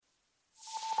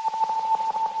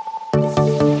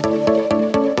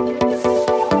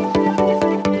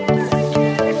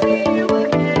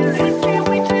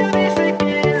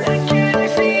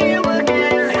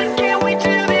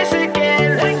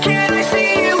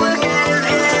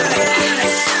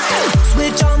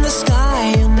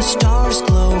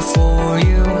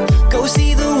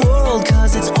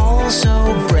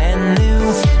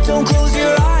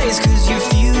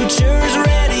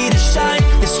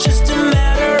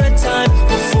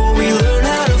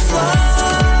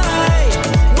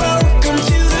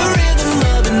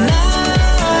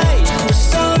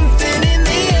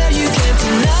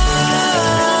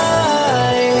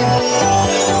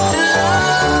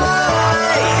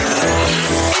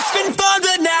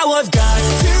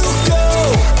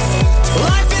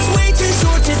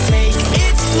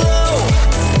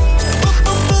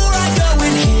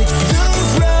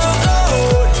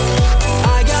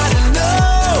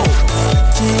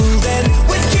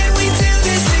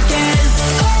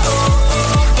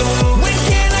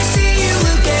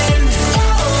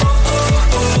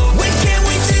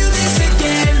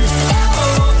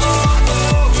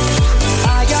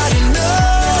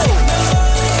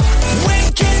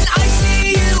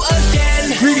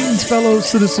fellow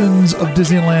citizens of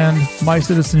Disneyland, my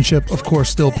citizenship, of course,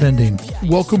 still pending.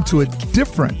 Welcome to a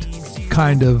different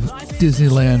kind of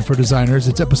Disneyland for designers.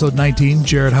 It's episode 19.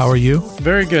 Jared, how are you?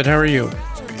 Very good. How are you?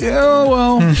 Yeah,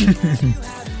 well,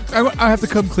 I have to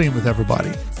come clean with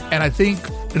everybody. And I think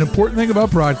an important thing about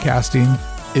broadcasting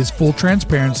is full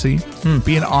transparency,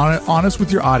 being honest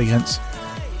with your audience.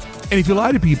 And if you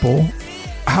lie to people,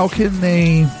 how can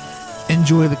they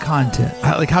enjoy the content?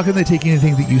 How can they take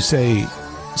anything that you say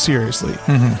seriously?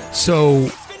 So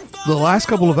the last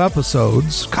couple of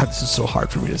episodes, God, this is so hard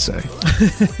for me to say.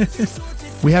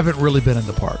 We haven't really been in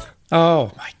the park.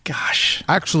 Oh my gosh.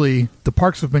 Actually, the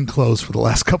parks have been closed for the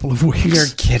last couple of weeks. You're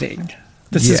kidding.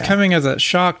 This is coming as a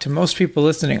shock to most people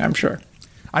listening, I'm sure.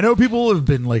 I know people have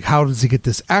been like, how does he get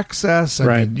this access?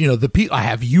 I mean, you know, I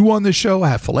have you on the show, I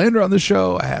have Philander on the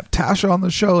show, I have Tasha on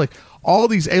the show. Like, all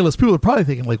these A-list people are probably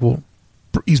thinking like, well,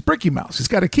 he's Bricky Mouse. He's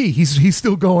got a key. He's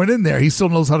still going in there. He still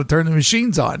knows how to turn the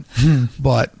machines on.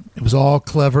 But it was all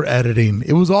clever editing.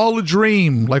 It was all a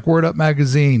dream, like Word Up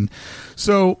Magazine.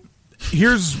 So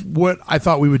here's what I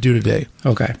thought we would do today.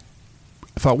 Okay.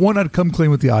 I thought, one, I'd come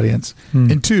clean with the audience.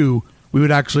 And two, we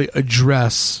would actually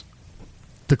address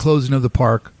the closing of the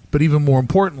park, but even more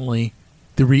importantly,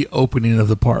 the reopening of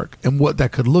the park and what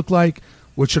that could look like.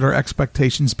 What should our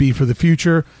expectations be for the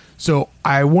future? So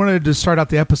I wanted to start out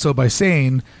the episode by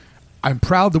saying I'm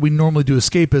proud that we normally do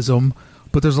escapism,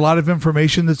 but there's a lot of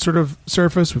information that's sort of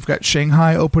surfaced. We've got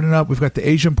Shanghai opening up. We've got the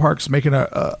Asian parks making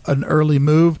an early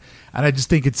move. And I just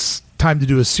think it's time to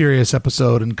do a serious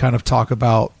episode and kind of talk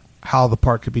about how the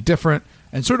park could be different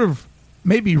and sort of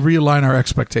maybe realign our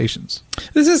expectations.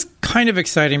 This is kind of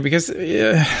exciting because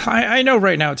I know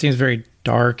right now it seems very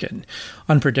dark and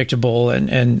unpredictable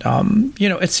and you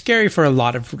know, it's scary for a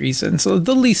lot of reasons, so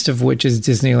the least of which is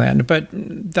Disneyland, but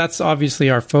that's obviously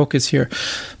our focus here.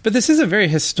 But this is a very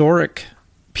historic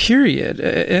period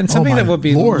and something that will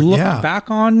be looked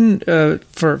back on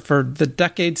for the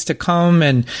decades to come.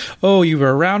 And you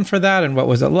were around for that, and what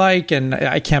was it like? And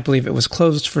I can't believe it was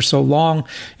closed for so long.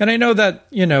 And I know that,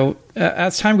 you know,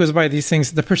 as time goes by, these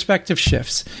things, the perspective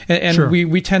shifts, and sure,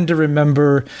 we tend to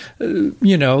remember,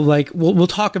 you know, like we'll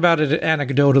talk about it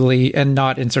anecdotally and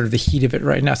not in sort of the heat of it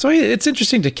right now. So it's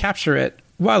interesting to capture it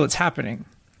while it's happening.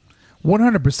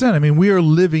 100%. I mean, we are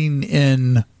living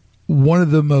in one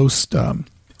of the most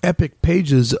epic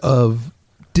pages of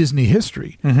Disney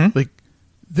history. Like,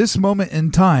 this moment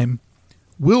in time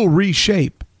will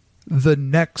reshape the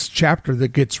next chapter that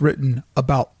gets written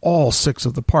about all 6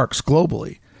 of the parks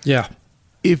globally. Yeah.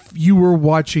 If you were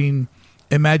watching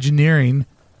Imagineering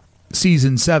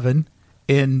season 7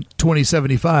 in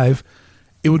 2075,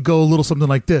 it would go a little something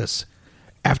like this.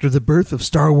 After the birth of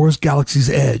Star Wars Galaxy's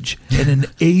Edge and an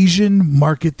Asian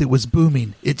market that was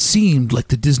booming, it seemed like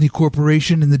the Disney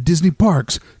Corporation and the Disney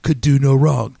parks could do no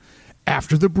wrong.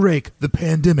 After the break, the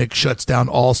pandemic shuts down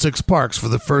all 6 parks for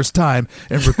the first time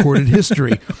in recorded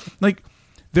history. Like,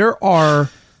 there are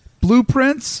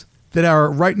blueprints that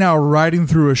are right now riding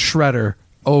through a shredder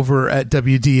over at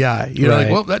WDI. You're like,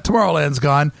 well, that Tomorrowland's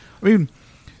gone. I mean,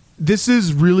 this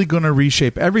is really going to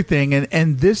reshape everything,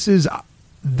 and this is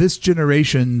this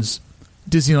generation's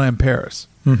Disneyland Paris.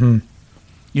 You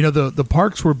know, the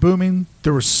parks were booming.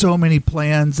 There were so many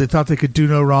plans. They thought they could do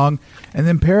no wrong. And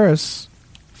then Paris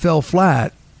fell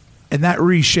flat, and that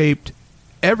reshaped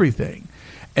everything.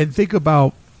 And think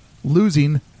about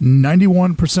losing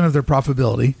 91% of their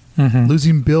profitability,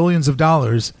 losing billions of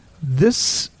dollars.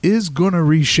 This is going to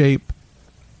reshape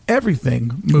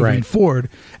everything moving forward.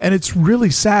 And it's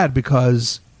really sad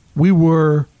because we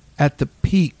were at the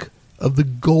peak of the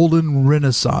golden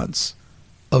renaissance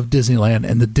of Disneyland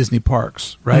and the Disney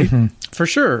parks, right? For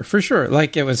sure.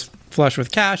 Like, it was flush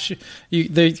with cash.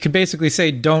 They could basically say,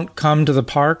 don't come to the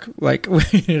park. Like,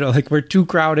 you know, like, we're too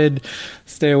crowded,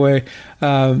 stay away.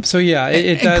 So yeah,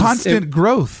 it does. Constant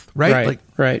growth, right?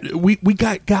 We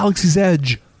got Galaxy's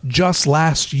Edge just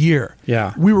last year.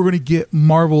 Yeah. We were going to get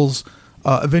Marvel's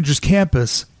Avengers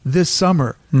Campus this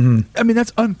summer. I mean,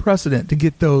 that's unprecedented to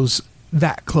get those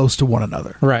that close to one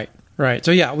another. Right.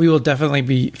 So yeah, we will definitely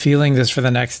be feeling this for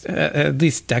the next at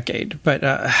least decade. But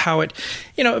how it,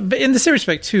 you know, but in the same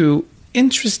respect too,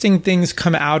 interesting things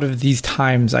come out of these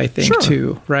times, I think,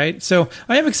 too, right? So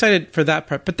I am excited for that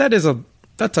part, but that's a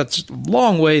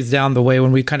long ways down the way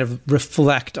when we kind of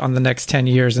reflect on the next 10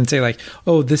 years and say, like,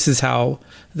 oh, this is how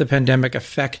the pandemic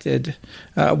affected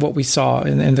what we saw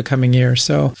in the coming years.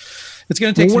 So it's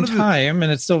going to take some time,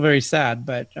 and it's still very sad,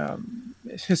 but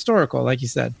it's historical, like you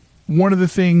said. One of the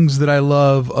things that I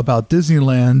love about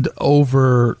Disneyland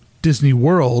over Disney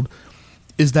World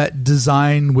is that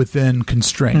design within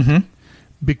constraint.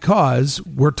 because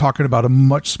we're talking about a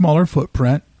much smaller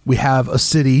footprint. We have a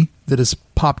city that has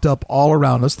popped up all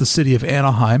around us, the city of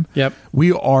Anaheim. Yep.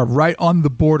 We are right on the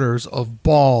borders of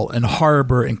Ball and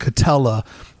Harbor and Catella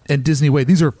and Disney Way.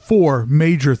 These are 4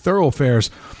 major thoroughfares.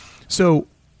 So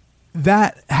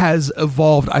that has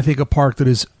evolved, I think, a park that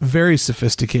is very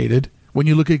sophisticated. When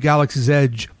you look at Galaxy's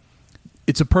Edge,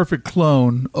 it's a perfect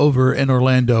clone over in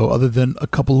Orlando, other than a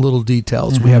couple little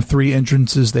details. We have 3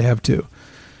 entrances, they have 2.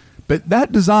 But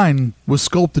that design was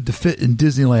sculpted to fit in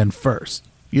Disneyland first.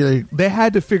 They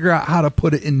had to figure out how to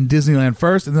put it in Disneyland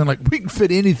first, and then we can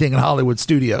fit anything in Hollywood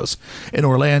Studios in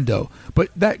Orlando. But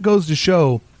that goes to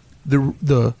show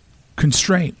the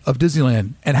constraint of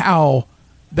Disneyland and how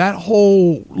that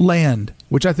whole land,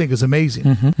 which I think is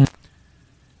amazing,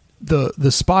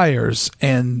 the spires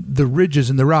and the ridges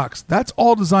and the rocks, that's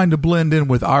all designed to blend in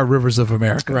with our rivers of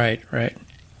America.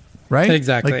 Right.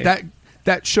 Exactly.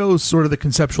 That shows sort of the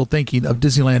conceptual thinking of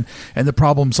Disneyland and the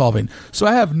problem solving. So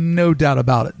I have no doubt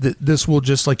about it that this will,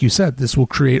 just like you said, this will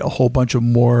create a whole bunch of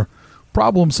more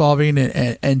problem solving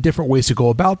and different ways to go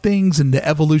about things, and the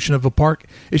evolution of a park.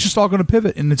 It's just all going to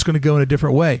pivot, and it's going to go in a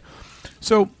different way.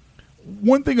 So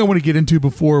one thing I want to get into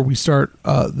before we start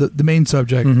the main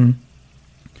subject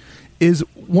is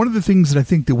one of the things that I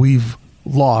think that we've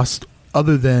lost,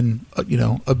 other than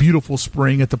a beautiful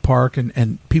spring at the park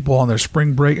and people on their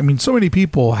spring break. I mean, so many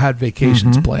people had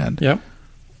vacations planned. Yep.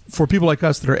 For people like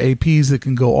us that are APs that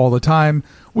can go all the time,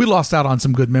 we lost out on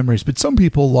some good memories. But some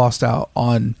people lost out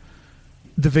on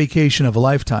the vacation of a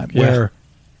lifetime, where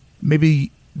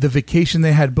maybe the vacation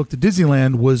they had booked at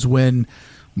Disneyland was when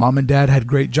mom and dad had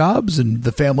great jobs and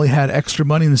the family had extra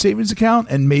money in the savings account,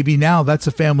 and maybe now that's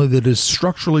a family that is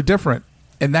structurally different,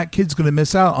 and that kid's going to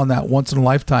miss out on that once in a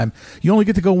lifetime. You only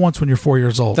get to go once when you're 4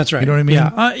 years old. That's right. You know what I mean?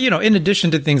 Yeah. In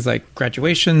addition to things like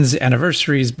graduations,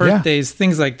 anniversaries, birthdays,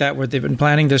 things like that, where they've been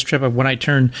planning this trip of when I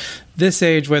turn this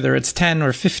age, whether it's 10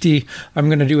 or 50, I'm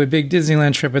going to do a big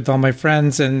Disneyland trip with all my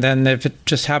friends. And then if it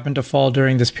just happened to fall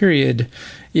during this period,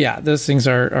 those things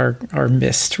are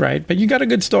missed, right? But you got a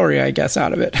good story, I guess,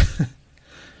 out of it.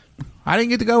 I didn't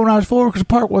get to go when I was 4 because the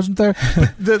park wasn't there.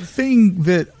 But the thing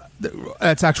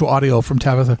that's actual audio from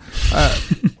Tabitha.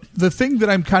 The thing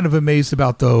that I'm kind of amazed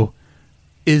about, though,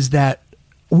 is that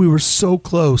we were so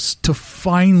close to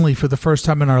finally, for the first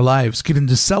time in our lives, getting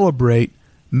to celebrate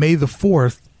May the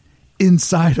 4th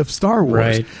inside of Star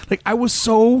Wars. Right. I was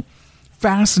so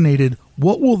fascinated.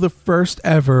 What will the first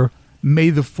ever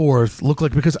May the 4th look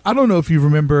like? Because I don't know if you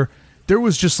remember, there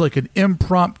was just an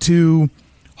impromptu,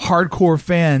 hardcore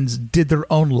fans did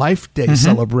their own Life Day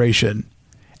celebration.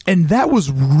 And that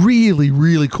was really,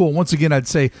 really cool. Once again, I'd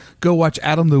say go watch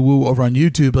Adam the Woo over on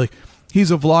YouTube. He's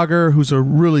a vlogger who's a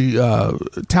really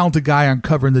talented guy on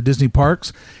covering the Disney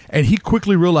parks. And he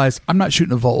quickly realized, I'm not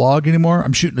shooting a vlog anymore.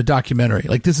 I'm shooting a documentary.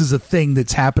 This is a thing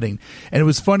that's happening. And it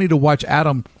was funny to watch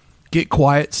Adam get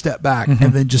quiet, step back,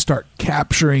 and then just start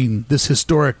capturing this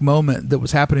historic moment that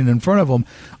was happening in front of him.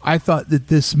 I thought that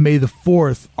this May the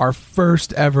 4th, our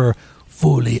first ever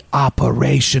fully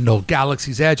operational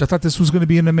Galaxy's Edge, I thought this was going to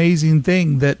be an amazing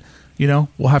thing that,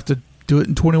 we'll have to do it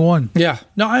in 21. Yeah.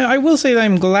 No, I will say that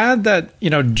I'm glad that,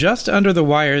 just under the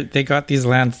wire, they got this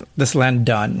land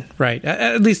done, right?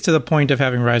 At least to the point of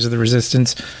having Rise of the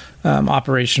Resistance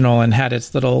operational and had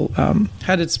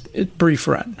its brief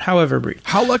run, however brief.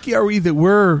 How lucky are we that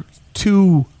we're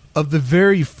 2 of the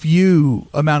very few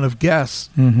amount of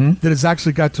guests that has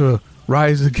actually got to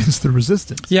Rise Against the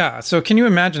Resistance? Yeah, so can you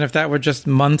imagine if that were just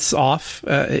months off,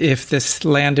 if this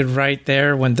landed right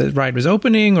there when the ride was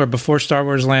opening or before Star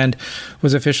Wars Land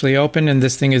was officially open, and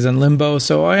this thing is in limbo.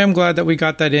 So I am glad that we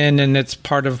got that in, and it's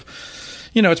part of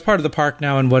the park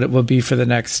now and what it will be for the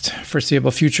next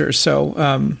foreseeable future.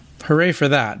 So hooray for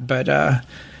that. But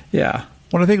yeah.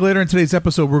 Well, I think later in today's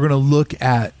episode, we're going to look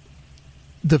at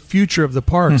the future of the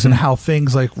parks and how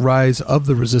things like Rise of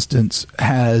the Resistance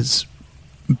has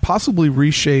possibly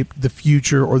reshape the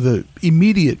future or the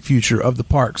immediate future of the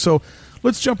park. So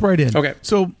let's jump right in. Okay.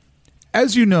 So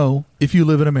as you know, if you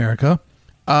live in America,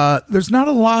 there's not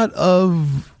a lot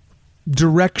of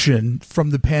direction from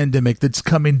the pandemic that's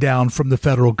coming down from the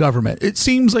federal government. It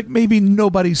seems like maybe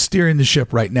nobody's steering the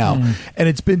ship right now, and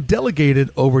it's been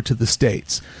delegated over to the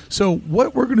states. So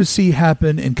what we're going to see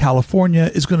happen in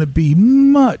California is going to be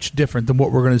much different than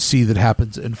what we're going to see that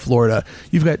happens in Florida.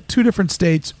 You've got 2 different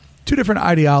states, 2 different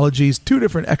ideologies, 2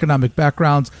 different economic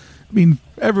backgrounds. I mean,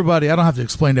 everybody, I don't have to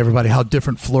explain to everybody how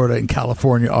different Florida and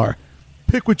California are.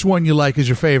 Pick which one you like as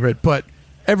your favorite, but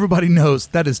everybody knows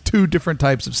that is 2 different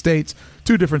types of states,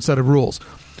 2 different set of rules.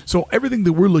 So everything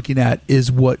that we're looking at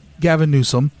is what Gavin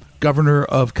Newsom, governor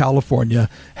of California,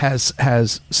 has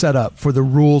set up for the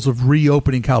rules of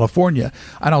reopening California.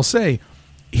 And I'll say,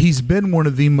 he's been one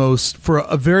of the most, for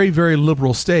a very, very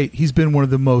liberal state, he's been one of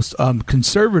the most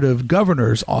conservative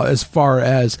governors as far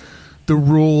as the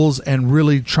rules and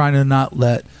really trying to not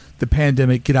let the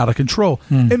pandemic get out of control.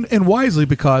 And wisely,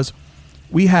 because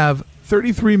we have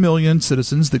 33 million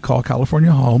citizens that call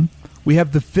California home. We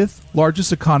have the 5th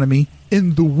largest economy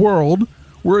in the world.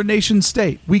 We're a nation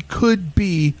state. We could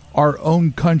be our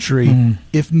own country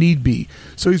if need be.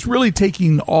 So he's really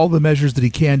taking all the measures that he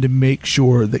can to make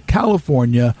sure that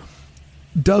California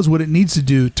does what it needs to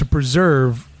do to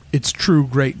preserve its true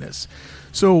greatness.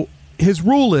 So his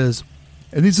rule is,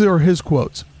 and these are his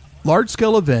quotes,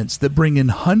 large-scale events that bring in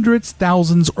hundreds,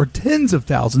 thousands, or tens of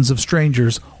thousands of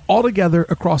strangers all together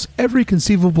across every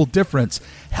conceivable difference,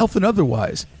 health and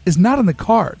otherwise, is not in the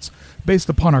cards based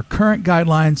upon our current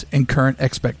guidelines and current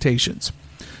expectations.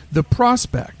 The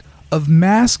prospect of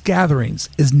mass gatherings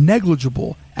is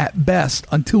negligible at best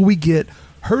until we get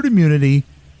herd immunity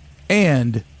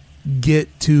and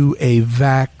get to a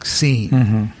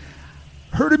vaccine.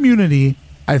 Herd immunity,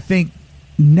 I think,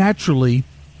 naturally,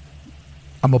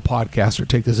 I'm a podcaster,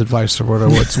 take this advice for what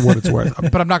it's worth,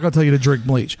 but I'm not going to tell you to drink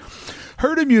bleach.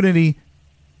 Herd immunity,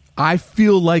 I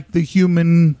feel like the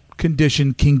human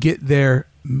condition can get there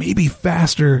maybe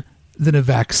faster than a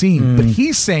vaccine. But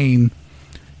he's saying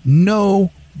no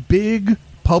big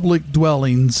public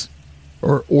dwellings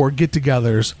or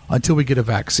get-togethers until we get a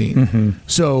vaccine.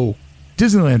 So,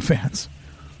 Disneyland fans,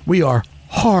 we are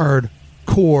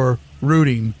hardcore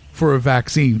rooting for a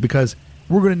vaccine because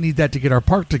we're going to need that to get our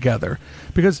park together.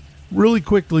 Because really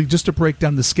quickly, just to break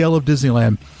down the scale of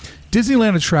Disneyland,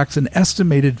 Disneyland attracts an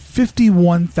estimated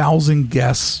 51,000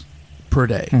 guests per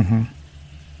day.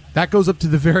 That goes up to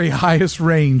the very highest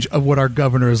range of what our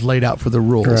governor has laid out for the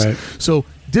rules. Right. So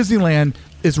Disneyland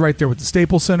is right there with the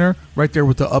Staples Center, right there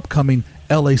with the upcoming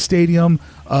LA Stadium,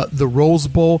 the Rose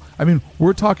Bowl. I mean,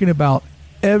 we're talking about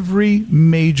every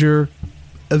major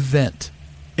event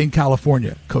in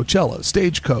California, Coachella,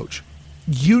 Stagecoach,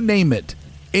 you name it.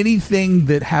 Anything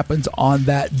that happens on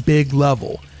that big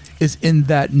level is in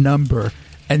that number,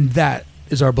 and that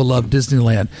is our beloved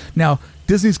Disneyland. Now,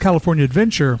 Disney's California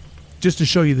Adventure, just to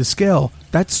show you the scale,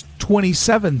 that's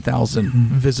 27,000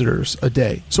 visitors a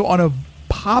day. So on a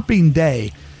popping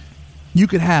day, you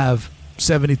could have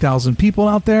 70,000 people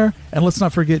out there, and let's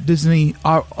not forget Disney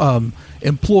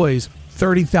employs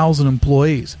 30,000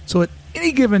 employees. So at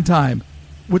any given time,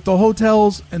 with the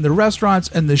hotels and the restaurants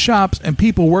and the shops and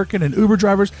people working and Uber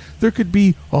drivers, there could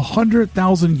be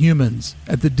 100,000 humans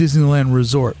at the Disneyland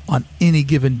Resort on any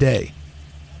given day.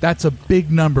 That's a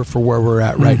big number for where we're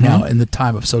at right now in the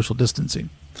time of social distancing.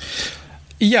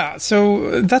 Yeah,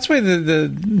 so that's why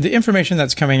the information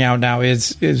that's coming out now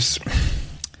is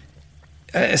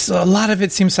so a lot of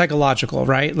it seems psychological,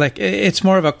 right? Like it's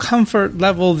more of a comfort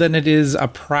level than it is a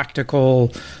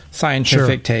practical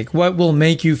scientific take. What will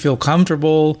make you feel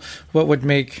comfortable? What would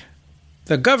make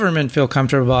the government feel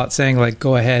comfortable about saying, like,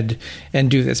 go ahead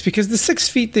and do this? Because the 6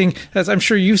 feet thing, as I'm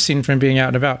sure you've seen from being out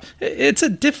and about, it's a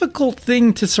difficult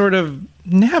thing to sort of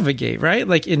navigate, right?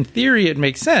 Like in theory, it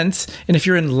makes sense. And if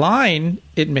you're in line,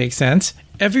 it makes sense.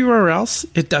 Everywhere else,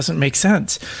 it doesn't make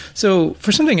sense. So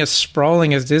for something as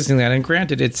sprawling as Disneyland, and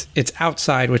granted, it's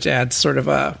outside, which adds sort of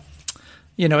a,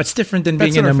 it's different than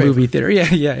being in a movie theater.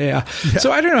 Yeah.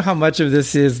 So I don't know how much of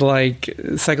this is like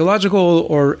psychological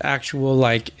or actual,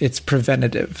 like it's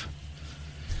preventative.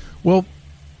 Well,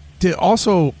 to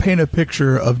also paint a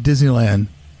picture of Disneyland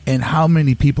and how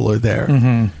many people are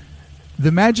there,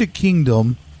 the Magic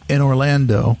Kingdom in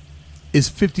Orlando is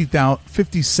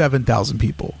 57,000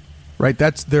 people. Right,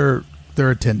 that's their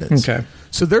attendance. Okay,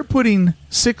 so they're putting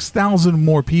 6,000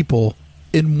 more people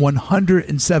in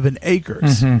 107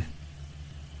 acres.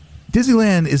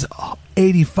 Disneyland is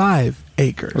 85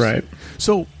 acres. Right.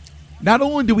 So not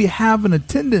only do we have an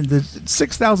attendance that's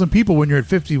 6,000 people when you're at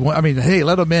 51. I mean, hey,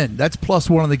 let them in. That's plus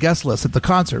one on the guest list at the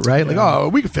concert, right? Yeah.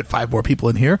 Like, we could fit 5 more people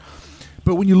in here.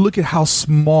 But when you look at how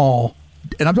small,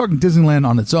 and I'm talking Disneyland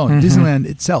on its own, Disneyland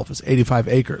itself is 85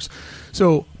 acres.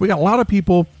 So we got a lot of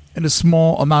people and a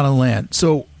small amount of land.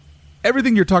 So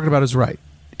everything you're talking about is right.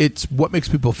 It's what makes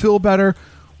people feel better,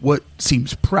 what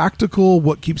seems practical,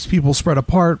 what keeps people spread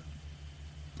apart.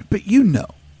 But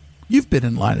you've been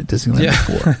in line at Disneyland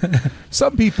before.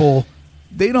 Some people,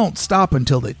 they don't stop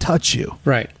until they touch you.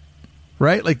 Right?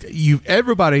 Like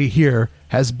everybody here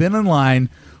has been in line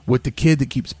with the kid that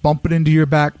keeps bumping into your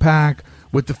backpack,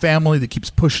 with the family that keeps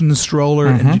pushing the stroller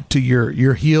into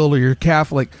your heel or your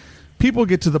calf. Like, people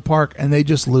get to the park and they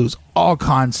just lose all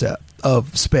concept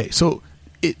of space. So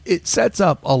it sets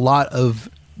up a lot of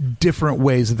different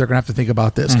ways that they're going to have to think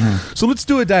about this. So let's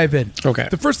do a dive in. Okay.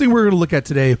 The first thing we're going to look at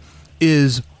today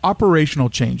is operational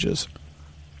changes.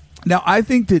 Now, I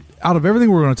think that out of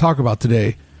everything we're going to talk about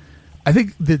today, I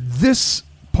think that this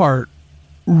part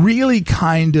really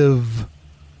kind of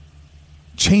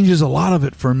changes a lot of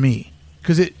it for me,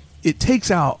 because it takes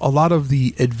out a lot of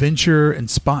the adventure and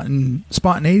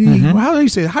spontaneity. Well, how do you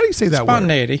say that word?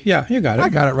 Spontaneity. Yeah, you got it. I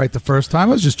got it right the first time.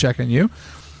 I was just checking you.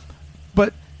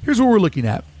 But here's what we're looking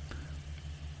at.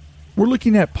 We're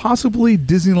looking at possibly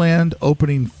Disneyland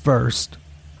opening first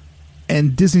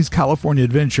and Disney's California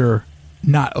Adventure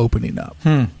not opening up.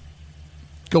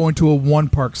 Going to a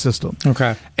one-park system.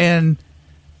 Okay. And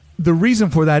the reason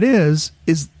for that is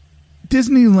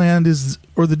Disneyland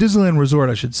or the Disneyland Resort,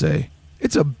 I should say,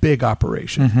 it's a big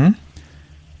operation.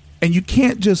 And you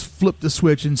can't just flip the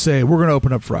switch and say, we're going to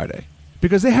open up Friday.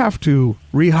 Because they have to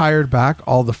rehire back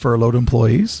all the furloughed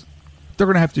employees. They're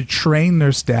going to have to train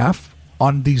their staff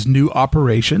on these new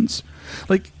operations.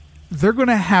 Like, they're going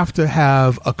to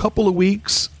have a couple of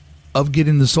weeks of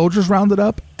getting the soldiers rounded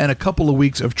up and a couple of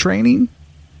weeks of training.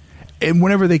 And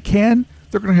whenever they can,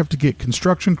 they're going to have to get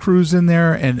construction crews in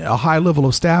there and a high level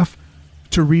of staff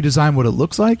to redesign what it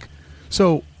looks like.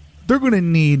 So they're going to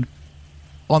need,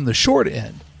 on the short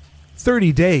end,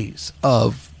 30 days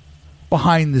of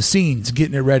behind the scenes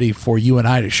getting it ready for you and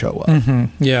I to show up.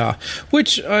 Yeah,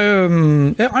 which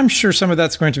I'm sure some of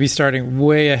that's going to be starting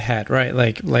way ahead, right?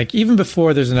 Like even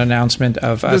before there's an announcement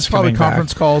of there's us coming probably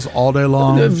conference back. calls all day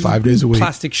long, 5 days a week.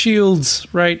 Plastic shields,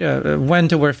 right? When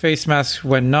to wear face masks,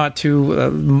 when not to.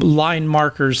 Line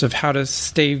markers of how to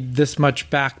stay this much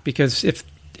back, because if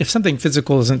something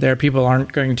physical isn't there, people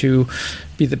aren't going to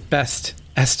be the best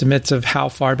estimates of how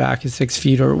far back is 6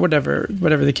 feet or whatever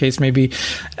the case may be.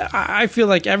 I feel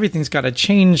like everything's got to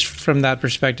change from that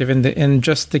perspective in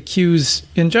just the queues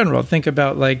in general. Think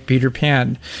about like Peter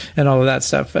Pan and all of that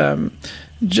stuff.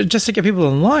 Just to get people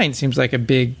in line seems like a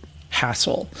big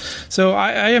hassle. So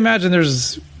I imagine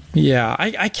there's... Yeah,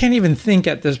 I can't even think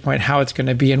at this point how it's going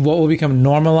to be and what will become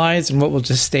normalized and what will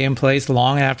just stay in place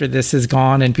long after this is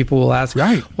gone, and people will ask,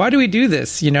 right, why do we do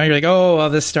this? You're like, oh, well,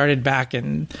 this started back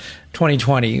in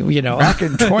 2020, Back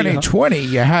in 2020,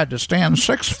 you had to stand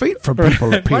 6 feet from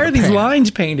people. Why are these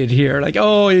lines painted here? Like,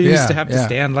 oh, you used to have to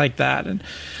stand like that. And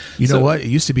you know what? It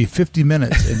used to be 50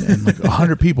 minutes and like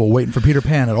 100 people waiting for Peter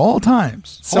Pan at all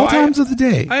times. So all times of the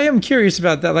day. I am curious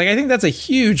about that. Like, I think that's a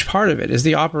huge part of it, is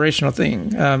the operational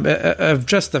thing of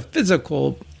just the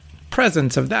physical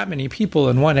presence of that many people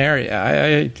in one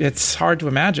area. It's hard to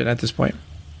imagine at this point.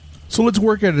 So let's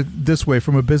work at it this way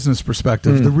from a business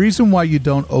perspective. The reason why you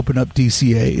don't open up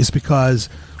DCA is because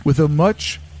with a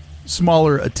much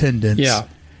smaller attendance,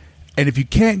 and if you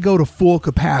can't go to full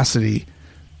capacity,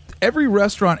 every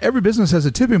restaurant, every business has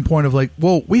a tipping point of like,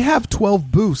 well, we have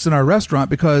 12 booths in our restaurant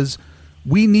because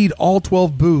we need all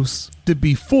 12 booths to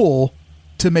be full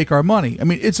to make our money. I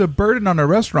mean, it's a burden on a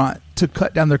restaurant to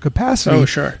cut down their capacity. Oh,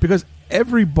 sure. Because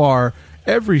every bar,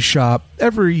 every shop,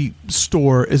 every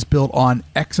store is built on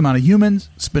X amount of humans,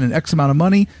 spending X amount of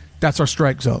money. That's our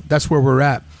strike zone. That's where we're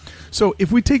at. So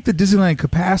if we take the Disneyland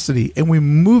capacity and we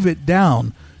move it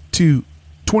down to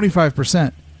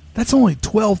 25%, that's only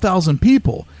 12,000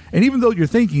 people. And even though you're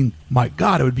thinking, my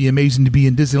God, it would be amazing to be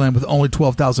in Disneyland with only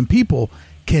 12,000 people,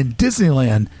 can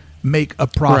Disneyland make a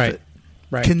profit?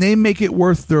 Right. Can they make it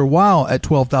worth their while at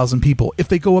 12,000 people? If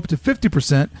they go up to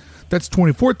 50%, that's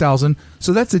 24,000.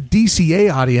 So that's a DCA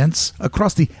audience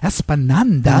across the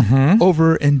Esplanada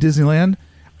over in Disneyland.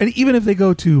 And even if they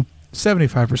go to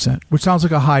 75%, which sounds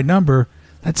like a high number,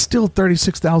 that's still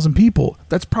 36,000 people.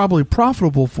 That's probably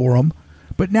profitable for them.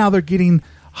 But now they're getting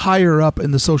higher up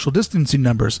in the social distancing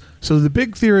numbers. So the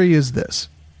big theory is this.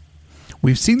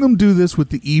 We've seen them do this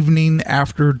with the evening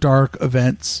after dark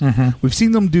events. We've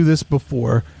seen them do this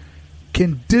before.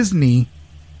 Can Disney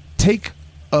take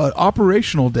an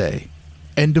operational day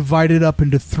and divide it up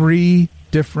into 3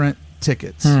 different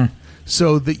tickets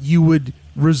so that you would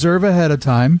reserve ahead of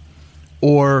time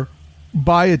or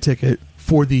buy a ticket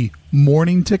for the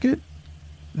morning ticket,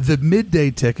 the midday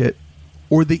ticket,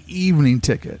 or the evening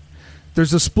ticket?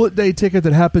 There's a split day ticket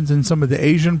that happens in some of the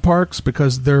Asian parks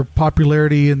because their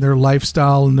popularity and their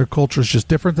lifestyle and their culture is just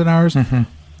different than ours.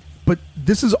 But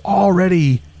this is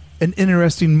already an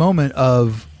interesting moment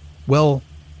of, well,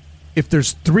 if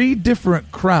there's 3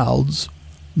 different crowds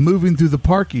moving through the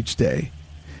park each day,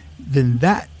 then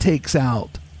that takes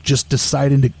out just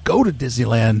deciding to go to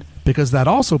Disneyland, because that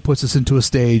also puts us into a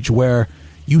stage where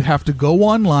you have to go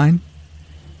online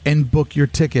and book your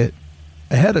ticket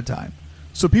ahead of time.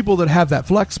 So people that have that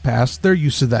Flex Pass, they're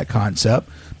used to that concept.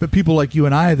 But people like you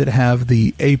and I that have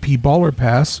the AP Baller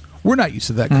Pass, We're not used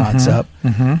to that concept.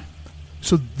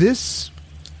 So this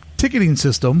ticketing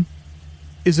system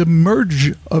is a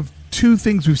merge of two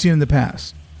things we've seen in the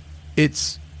past.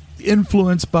 It's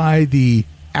influenced by the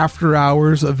after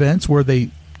hours events where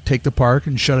they take the park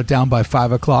and shut it down by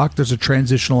 5 o'clock. There's a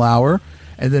transitional hour,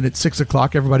 and then at 6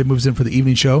 o'clock everybody moves in for the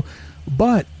evening show.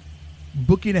 But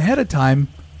booking ahead of time,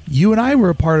 you and I were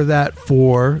a part of that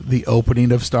for the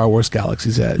opening of Star Wars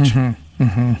Galaxy's Edge,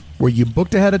 where you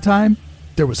booked ahead of time.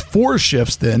 There was 4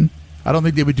 shifts then. I don't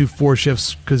think they would do 4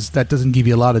 shifts because that doesn't give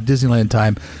you a lot of Disneyland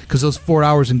time, because those 4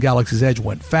 hours in Galaxy's Edge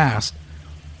went fast.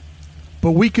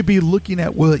 But we could be looking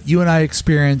at what you and I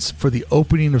experienced for the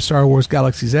opening of Star Wars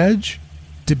Galaxy's Edge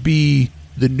to be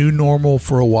the new normal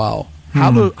for a while.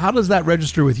 How does that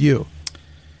register with you?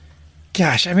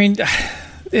 Gosh, I mean,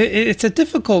 it's a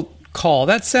difficult call.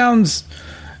 That sounds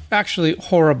actually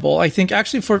horrible. I think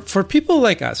actually for people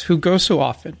like us who go so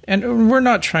often, and we're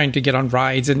not trying to get on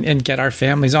rides and get our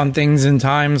families on things in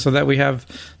time so that we have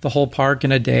the whole park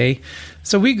in a day.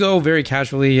 So we go very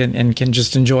casually and can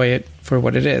just enjoy it for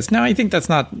what it is. Now, I think that's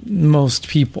not most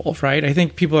people, right? I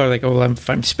think people are like, oh, well, if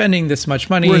I'm spending this much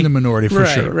money... We're in the minority for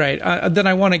sure. Right. Then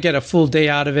I want to get a full day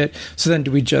out of it. So then do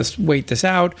we just wait this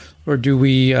out? Or do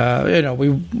we,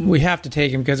 we have to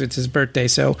take him because it's his birthday,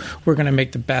 so we're going to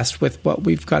make the best with what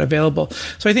we've got available.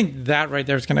 So I think that right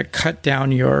there is going to cut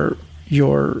down your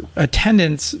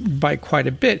attendance by quite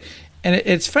a bit. And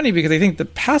it's funny because I think the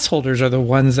pass holders are the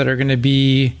ones that are going to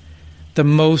be the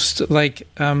most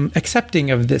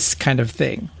accepting of this kind of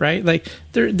thing, right? Like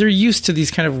they're used to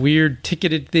these kind of weird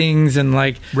ticketed things, and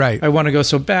like, right. I want to go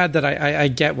so bad that I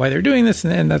get why they're doing this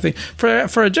and that thing.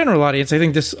 For a general audience, I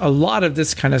think a lot of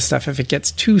this kind of stuff, if it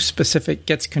gets too specific,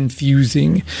 gets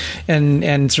confusing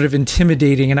and sort of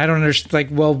intimidating. And I don't understand. Like,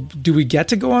 well, do we get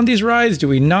to go on these rides? Do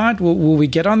we not? Will we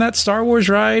get on that Star Wars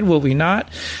ride? Will we not?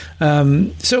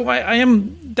 So I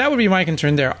am. That would be my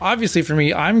concern there. Obviously, for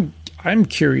me, I'm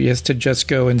curious to just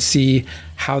go and see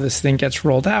how this thing gets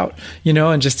rolled out,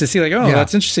 and just to see like,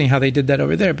 that's interesting how they did that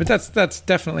over there. But that's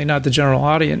definitely not the general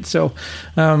audience. So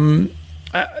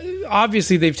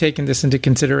obviously they've taken this into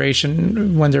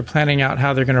consideration when they're planning out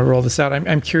how they're going to roll this out.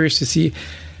 I'm curious to see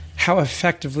how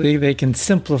effectively they can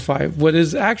simplify what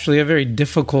is actually a very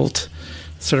difficult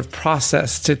sort of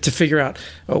process to figure out,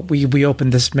 we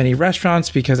open this many restaurants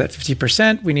because at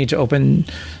 50% we need to open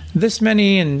this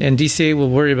many, and DCA will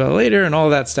worry about it later and all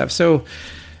that stuff. So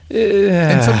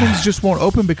and some things just won't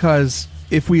open because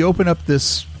if we open up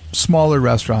this smaller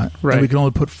restaurant, right, and we can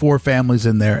only put 4 families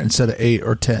in there instead of 8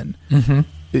 or 10,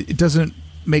 it doesn't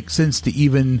make sense to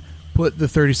even put the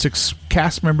 36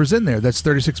 cast members in there. That's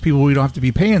 36 people we don't have to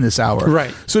be paying this hour.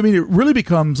 Right. So I mean, it really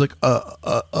becomes like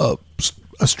a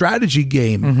strategy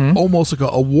game, almost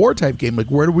like a war type game. Like,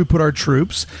 where do we put our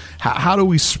troops? How do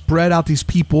we spread out these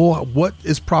people? What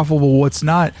is profitable? What's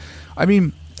not? I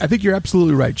mean, I think you're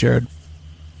absolutely right, Jared.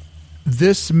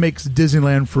 This makes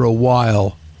Disneyland for a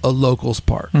while a locals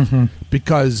park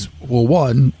because, well,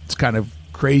 one, it's kind of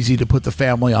crazy to put the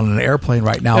family on an airplane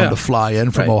right now and to fly in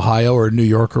from Ohio or New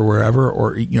York or wherever,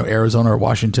 or Arizona or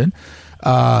Washington.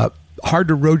 Hard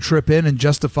to road trip in and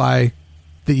justify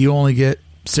that you only get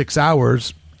 6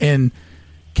 hours. And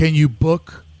can you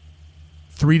book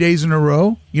 3 days in a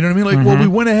row? You know what I mean? Like, well, we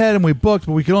went ahead and we booked,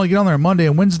 but we could only get on there on Monday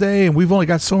and Wednesday, and we've only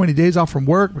got so many days off from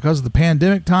work because of the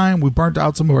pandemic time. We burnt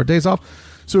out some of our days off.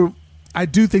 So I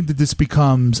do think that this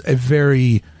becomes a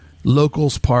very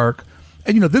locals park.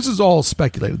 And, this is all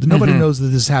speculated. Nobody knows that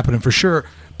this is happening for sure.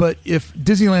 But if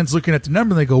Disneyland's looking at the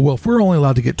number and they go, well, if we're only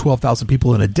allowed to get 12,000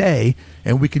 people in a day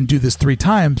and we can do this 3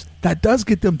 times, that does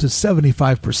get them to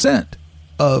 75%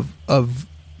 of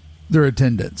their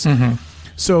attendance.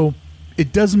 So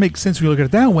it does make sense when you look at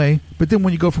it that way. But then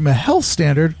when you go from a health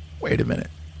standard, wait a minute.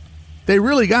 They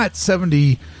really got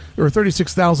 70 or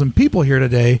 36,000 people here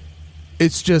today.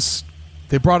 It's just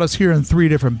they brought us here in 3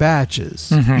 different batches.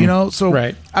 So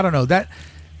right. I don't know.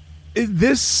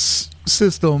 This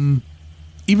system,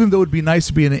 even though it'd be nice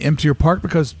to be in an emptier park,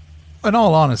 because in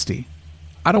all honesty,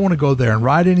 I don't want to go there and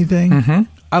ride anything.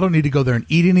 I don't need to go there and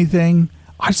eat anything.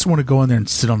 I just want to go in there and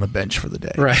sit on a bench for the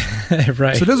day. Right.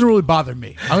 Right. So it doesn't really bother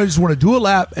me. I just want to do a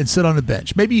lap and sit on a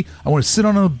bench. Maybe I want to sit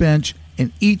on a bench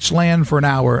in each land for an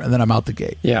hour, and then I'm out the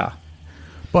gate. Yeah.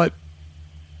 But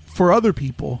for other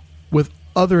people with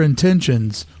other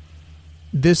intentions,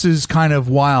 this is kind of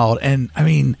wild. And I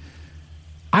mean,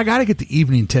 I got to get the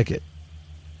evening ticket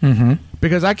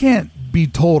because I can't be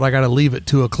told I got to leave at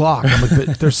 2:00. I'm like,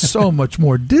 but there's so much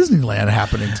more Disneyland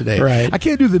happening today. Right. I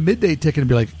can't do the midday ticket and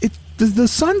be like, the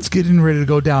sun's getting ready to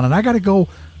go down and I got to go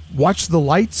watch the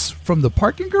lights from the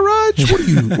parking garage?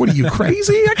 What are you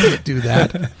crazy? I can't do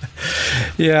that.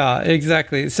 Yeah,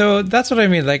 exactly. So that's what I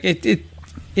mean. Like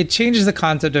it changes the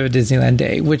concept of a Disneyland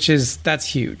day, that's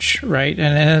huge, right?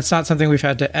 And it's not something we've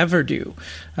had to ever do.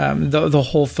 The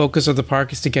whole focus of the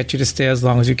park is to get you to stay as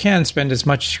long as you can, spend as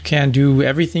much as you can, do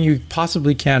everything you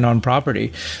possibly can on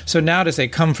property. So now to say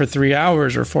come for 3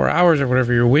 hours or 4 hours or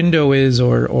whatever your window is,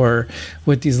 or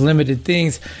with these limited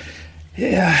things,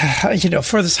 yeah,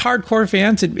 for this hardcore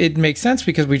fans, it makes sense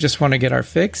because we just want to get our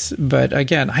fix. But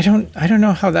again, I don't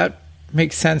know how that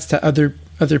makes sense to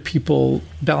other people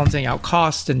balancing out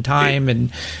cost and time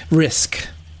and risk.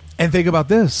 And think about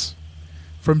this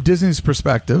from Disney's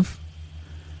perspective,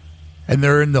 and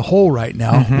they're in the hole right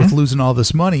now with losing all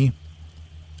this money.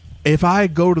 If I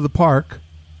go to the park,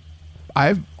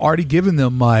 I've already given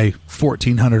them my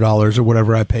 $1,400 or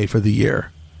whatever I pay for the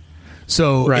year.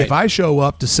 So if I show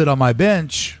up to sit on my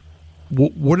bench,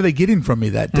 what are they getting from me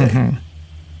that day?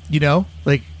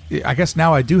 Like, I guess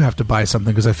now I do have to buy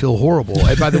something because I feel horrible.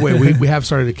 And by the way, we have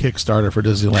started a Kickstarter for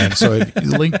Disneyland. So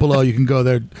link below, you can go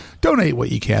there. Donate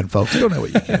what you can, folks. Donate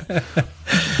what you can.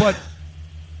 But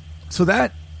so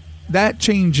that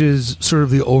changes sort of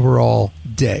the overall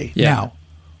day. Yeah. Now,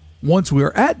 once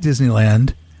we're at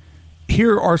Disneyland,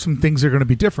 here are some things that are going to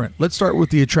be different. Let's start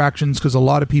with the attractions because a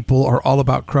lot of people are all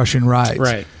about crushing rides.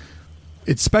 Right.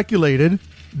 It's speculated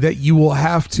that you will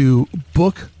have to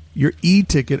book your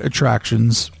e-ticket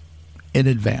attractions in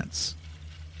advance.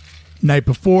 Night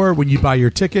before, when you buy your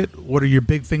ticket, what are your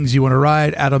big things you want to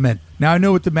ride? Add them in. Now, I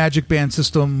know with the Magic Band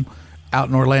system out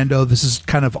in Orlando, this is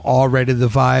kind of already the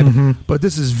vibe, but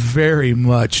this is very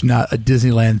much not a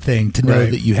Disneyland thing to know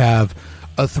that you have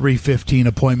a 3:15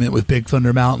 appointment with Big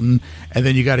Thunder Mountain, and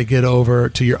then you got to get over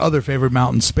to your other favorite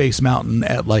mountain, Space Mountain,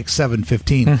 at like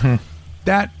 7:15.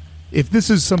 That, if this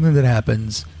is something that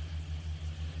happens,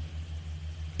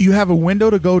 you have a window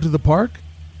to go to the park.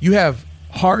 You have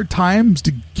hard times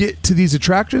to get to these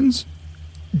attractions.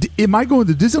 Am I going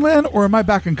to Disneyland or am I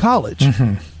back in college?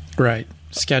 Right.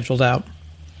 Scheduled out.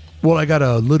 Well, I got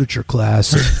a literature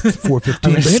class at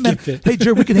 4:15. Hey,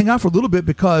 Jared, we can hang out for a little bit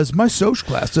because my social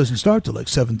class doesn't start till like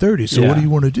 7:30. So what do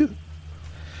you want to do?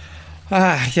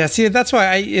 Yeah, see, that's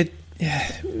why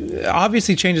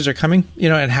obviously changes are coming.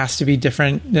 It has to be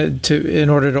different in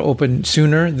order to open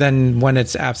sooner than when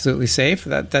it's absolutely safe.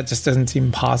 That just doesn't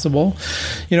seem possible.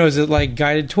 Is it like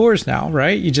guided tours now,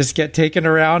 right? You just get taken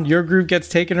around. Your group gets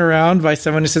taken around by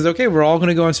someone who says, okay, we're all going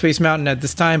to go on Space Mountain at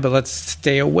this time, but let's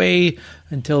stay away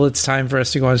until it's time for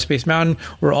us to go on Space Mountain.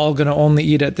 We're all going to only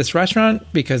eat at this restaurant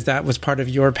because that was part of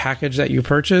your package that you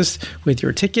purchased with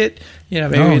your ticket.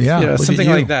 Maybe something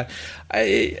like that.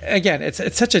 Again, it's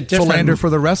such a different Philander for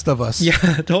the rest of us.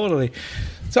 Yeah, totally.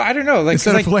 So I don't know. Like,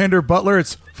 instead of Philander Butler,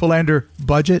 it's Philander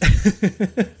Budget.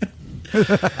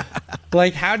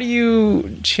 Like, how do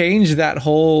you change that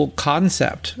whole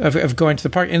concept of going to the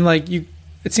park? And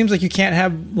it seems like you can't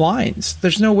have lines.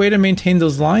 There's no way to maintain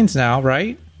those lines now,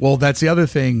 right? Well, that's the other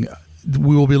thing.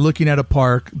 We will be looking at a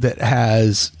park that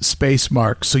has space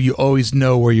marks, so you always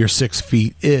know where your 6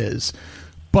 feet is.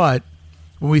 But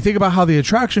when we think about how the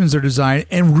attractions are designed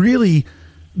and really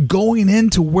going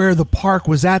into where the park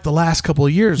was at the last couple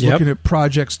of years, looking at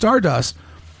Project Stardust,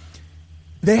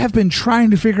 they have been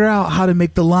trying to figure out how to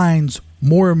make the lines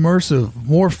more immersive,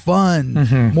 more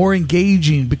fun, more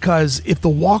engaging, because if the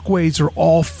walkways are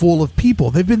all full of people,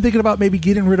 they've been thinking about maybe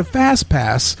getting rid of Fast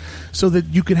Pass so that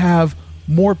you could have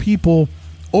more people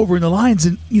over in the lines.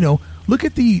 And, look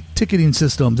at the ticketing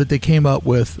system that they came up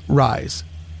with, Rise.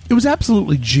 It was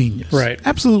absolutely genius. Right.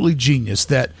 Absolutely genius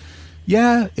that,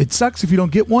 it sucks if you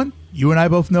don't get one. You and I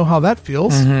both know how that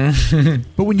feels.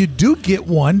 But when you do get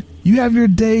one, you have your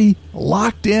day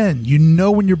locked in. You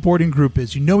know when your boarding group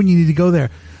is. You know when you need to go there.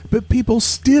 But people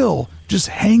still just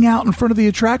hang out in front of the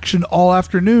attraction all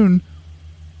afternoon.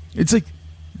 It's like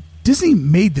Disney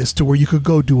made this to where you could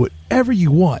go do whatever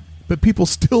you want, but people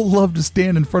still love to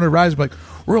stand in front of rides like,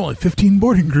 we're only 15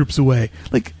 boarding groups away.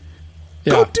 Like,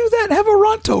 go do that and have a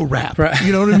Ronto wrap. Right.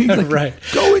 You know what I mean? Like, right.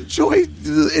 Go enjoy.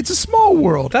 It's a small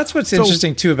world. That's what's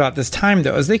interesting, too, about this time,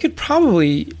 though, is they could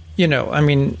probably,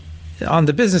 on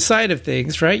the business side of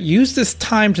things, right, use this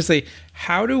time to say,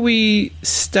 how do we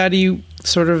study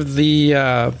sort of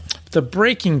the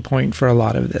breaking point for a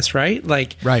lot of this, right?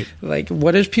 Like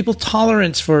what is people's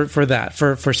tolerance for that,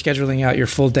 for scheduling out your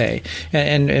full day?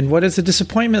 And what is the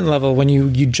disappointment level when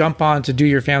you jump on to do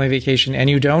your family vacation and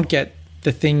you don't get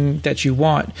the thing that you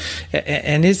want.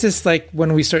 And is this like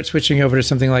when we start switching over to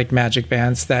something like Magic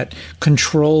Bands that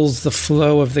controls the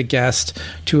flow of the guest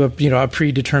to a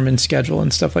predetermined schedule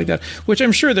and stuff like that, which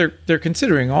I'm sure they're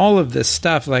considering all of this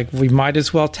stuff. Like, we might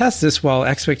as well test this while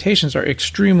expectations are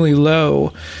extremely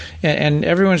low, and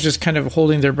everyone's just kind of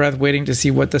holding their breath, waiting to see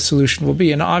what the solution will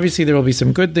be. And obviously there will be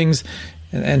some good things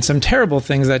and some terrible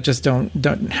things that just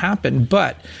don't happen.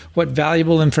 But what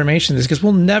valuable information is, because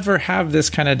we'll never have this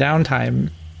kind of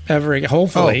downtime ever,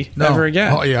 hopefully, ever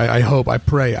again. Oh yeah, I hope, I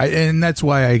pray, and that's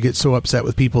why I get so upset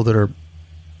with people that are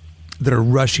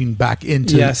rushing back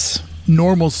into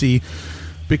normalcy,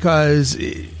 because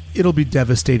it'll be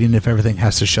devastating if everything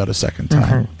has to shut a second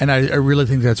time. And I really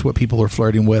think that's what people are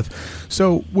flirting with.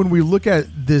 So when we look at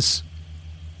this,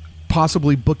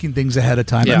 possibly booking things ahead of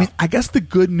time, I mean, I guess the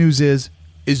good news is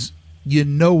you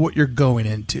know what you're going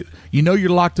into. You know you're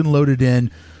locked and loaded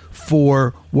in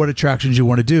for what attractions you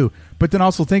want to do. But then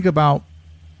also think about,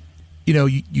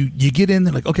 you get in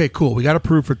there like, okay, cool, we got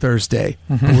approved for Thursday.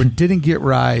 But we didn't get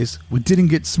Rise. We didn't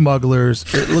get Smugglers.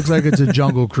 It looks like it's a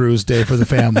Jungle Cruise day for the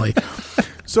family.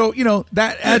 So,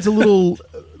 that adds a little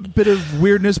bit of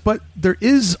weirdness. But there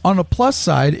is, on a plus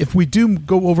side, if we do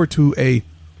go over to a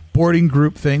boarding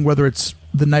group thing, whether it's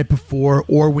the night before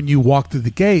or when you walk through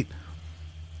the gate,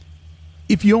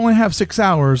 if you only have 6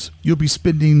 hours, you'll be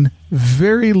spending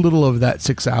very little of that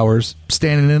 6 hours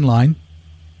standing in line,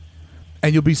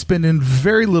 and you'll be spending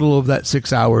very little of that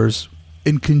 6 hours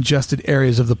in congested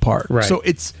areas of the park. Right. So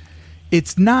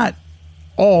it's not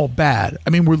all bad.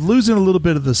 I mean, we're losing a little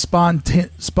bit of the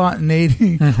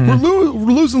spontaneity. We're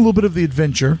losing a little bit of the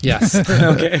adventure. Yes.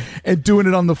 Okay. And doing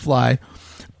it on the fly.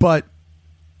 But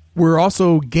we're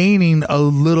also gaining a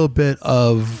little bit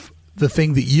of the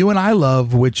thing that you and I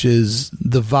love, which is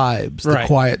the vibes, the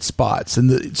quiet spots.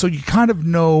 And so you kind of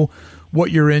know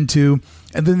what you're into.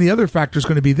 And then the other factor is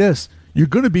going to be this. You're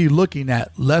going to be looking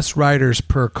at less riders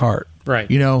per cart.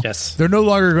 Right. Yes. They're no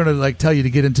longer going to tell you to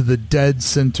get into the dead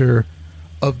center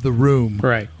of the room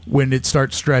when it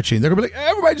starts stretching. They're going to be like,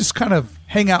 everybody just kind of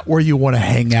hang out where you want to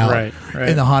hang out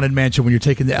in the Haunted Mansion when you're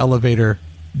taking the elevator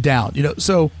down.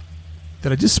 So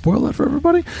did I just spoil that for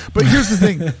everybody? But here's the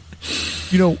thing.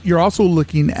 You're also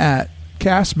looking at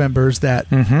cast members that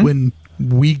when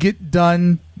we get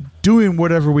done doing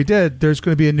whatever we did, there's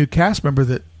going to be a new cast member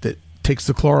that takes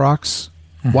the Clorox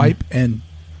wipe and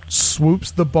swoops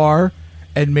the bar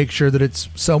and make sure that it's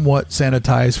somewhat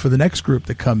sanitized for the next group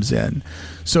that comes in.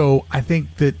 So I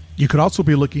think that you could also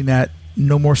be looking at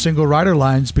no more single rider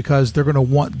lines, because they're going to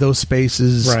want those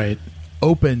spaces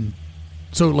open.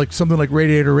 So like something like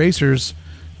Radiator Racers,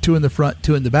 2 in the front,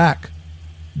 2 in the back,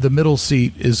 the middle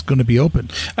seat is going to be open.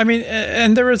 I mean,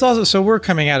 and there is also, so we're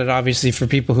coming at it obviously for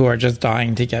people who are just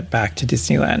dying to get back to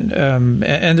Disneyland.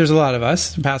 And there's a lot of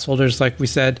us, pass holders, like we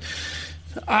said.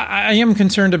 I am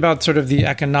concerned about sort of the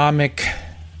economic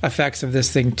effects of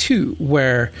this thing too,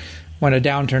 where when a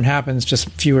downturn happens, just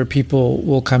fewer people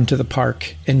will come to the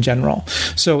park in general.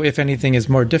 So if anything is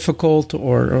more difficult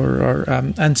or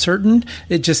uncertain,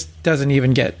 it just doesn't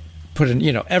even get put in.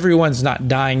 Everyone's not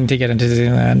dying to get into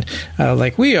Disneyland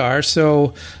like we are.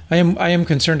 So I am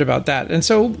concerned about that. And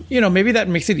so, maybe that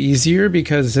makes it easier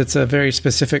because it's a very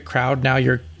specific crowd now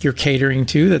you're catering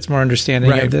to that's more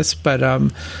understanding of this. But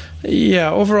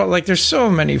overall, like, there's so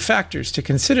many factors to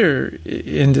consider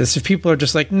in this. If people are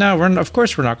just like, no, of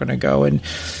course we're not going to go. And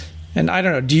I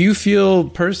don't know, do you feel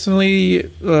personally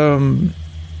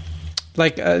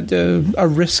like a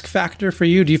risk factor for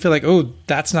you? Do you feel like, oh,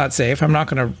 that's not safe, I'm not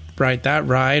going to ride that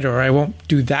ride, or I won't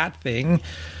do that thing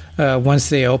once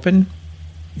they open?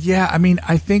 Yeah, I mean,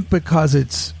 I think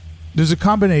because there's a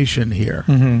combination here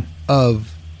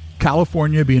of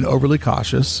California being overly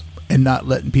cautious and not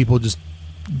letting people just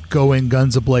go in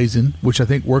guns a-blazing, which I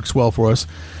think works well for us.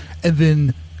 And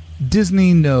then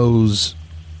Disney knows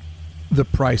the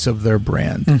price of their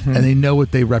brand, and they know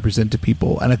what they represent to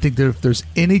people. And I think that if there's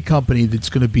any company that's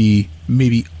going to be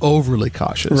maybe overly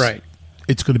cautious,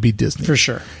 it's going to be Disney. For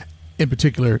sure. In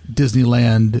particular,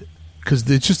 Disneyland, because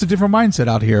it's just a different mindset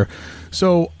out here.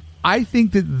 So I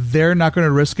think that they're not going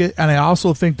to risk it. And I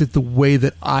also think that the way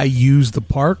that I use the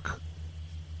park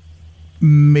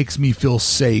makes me feel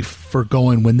safe for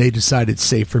going when they decide it's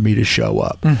safe for me to show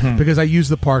up, because I use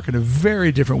the park in a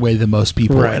very different way than most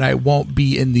people, and I won't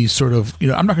be in these sort of,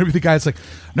 I'm not going to be the guy that's like,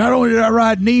 not only did I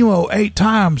ride Nemo 8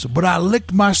 times, but I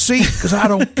licked my seat because I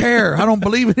don't care. I don't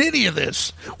believe in any of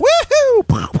this. Woohoo!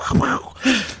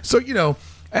 So,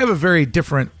 I have a very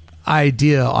different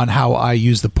idea on how I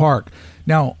use the park.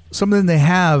 Now, something they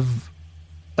have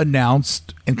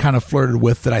announced and kind of flirted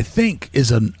with that I think is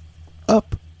an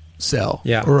upsell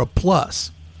or a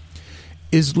plus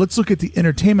is let's look at the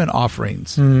entertainment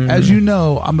offerings. As you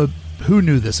know, who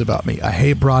knew this about me? I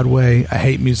hate Broadway. I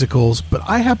hate musicals, but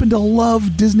I happen to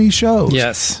love Disney shows.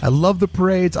 Yes. I love the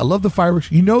parades. I love the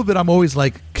fireworks. You know that I'm always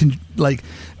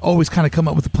always kind of come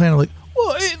up with a plan of like,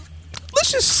 well,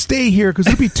 let's just stay here because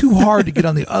it'd be too hard to get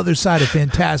on the other side of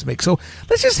Fantasmic. So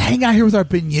let's just hang out here with our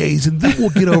beignets and then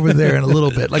we'll get over there in a little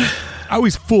bit. Like, I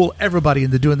always fool everybody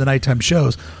into doing the nighttime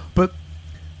shows, but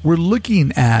we're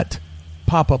looking at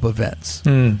pop-up events.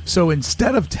 So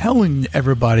instead of telling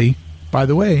everybody, by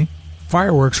the way,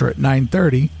 fireworks are at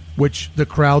 9:30, which the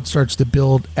crowd starts to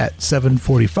build at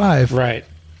 7:45. Right.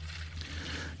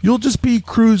 You'll just be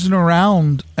cruising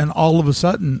around and all of a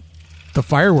sudden the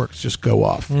fireworks just go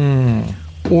off.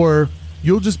 Or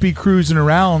you'll just be cruising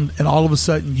around and all of a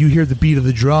sudden you hear the beat of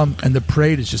the drum and the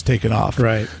parade is just taken off.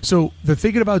 Right. So they're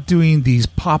thinking about doing these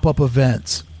pop-up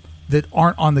events that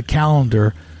aren't on the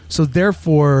calendar. So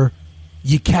therefore,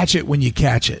 you catch it when you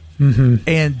catch it.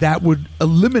 And that would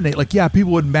eliminate,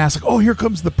 people would mass, oh, here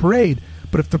comes the parade.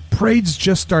 But if the parade's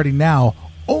just starting now,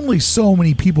 only so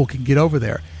many people can get over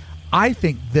there. I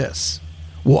think this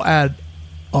will add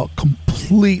a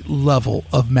complete level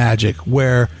of magic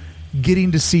where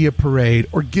getting to see a parade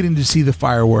or getting to see the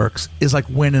fireworks is like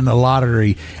winning a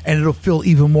lottery, and it'll feel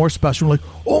even more special. Like,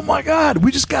 oh my God, we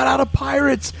just got out of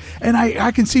Pirates, and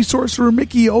I can see Sorcerer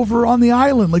Mickey over on the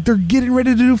island. Like, they're getting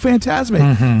ready to do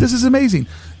Fantasmic. This is amazing.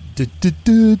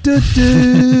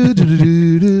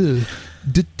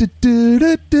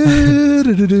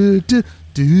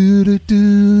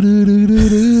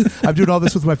 I'm doing all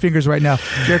this with my fingers right now.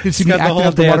 Jared can see me acting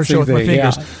out the water show with my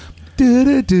fingers.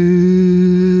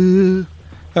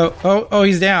 Oh,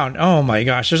 he's down. Oh my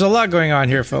gosh, there's a lot going on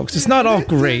here, folks. It's not all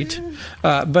great,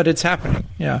 but it's happening.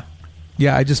 Yeah,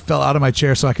 I just fell out of my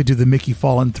chair so I could do the Mickey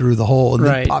falling through the hole and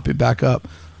then pop it back up.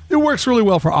 It works really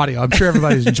well for audio. I'm sure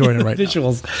everybody's enjoying it right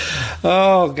Visuals. Now.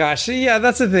 Oh gosh, yeah,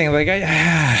 that's the thing. Like,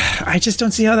 I just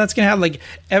don't see how that's gonna happen. Like,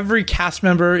 every cast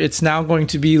member, it's now going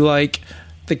to be like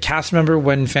the cast member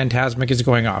when Fantasmic is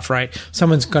going off, right?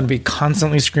 Someone's going to be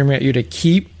constantly screaming at you to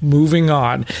keep moving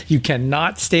on. You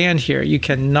cannot stand here. You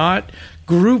cannot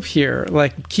group here.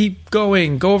 Like, keep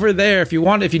going. Go over there. If you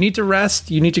need to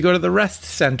rest, you need to go to the rest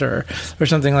center or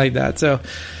something like that. So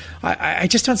I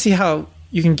just don't see how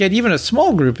you can get even a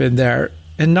small group in there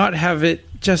and not have it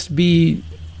just be,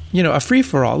 a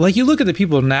free-for-all. Like, you look at the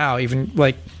people now, even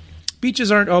like,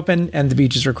 beaches aren't open and the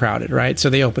beaches are crowded, right?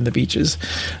 So they open the beaches.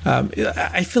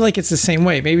 I feel like it's the same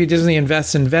way. Maybe Disney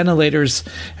invests in ventilators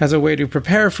as a way to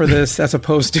prepare for this, as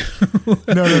opposed to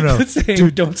no. saying,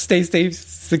 dude, don't stay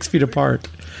 6 feet apart.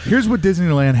 Here's what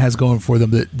Disneyland has going for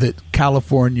them that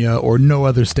California or no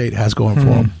other state has going for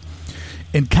them.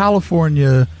 In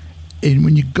California, and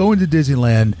when you go into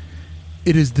Disneyland,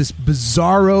 it is this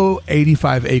bizarro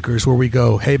 85 acres where we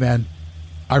go, hey man,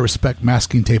 I respect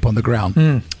masking tape on the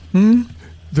ground.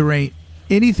 There ain't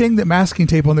anything that masking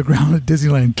tape on the ground at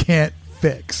Disneyland can't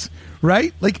fix,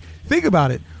 right? Like, think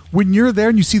about it. When you're there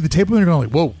and you see the tape on there, you're going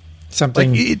like, whoa.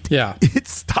 Something, it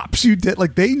stops you dead.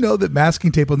 Like, they know that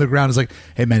masking tape on the ground is like,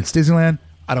 hey man, it's Disneyland.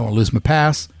 I don't want to lose my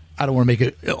pass. I don't want to make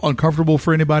it uncomfortable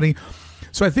for anybody.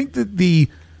 So I think that the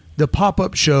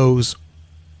pop-up shows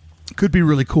could be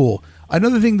really cool.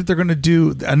 Another thing that they're going to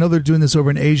do, I know they're doing this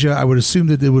over in Asia, I would assume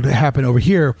that it would happen over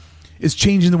here, is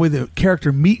changing the way the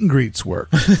character meet and greets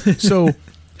work. So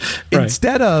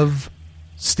instead of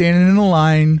standing in a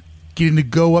line, getting to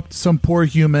go up to some poor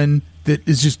human that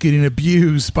is just getting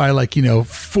abused by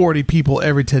 40 people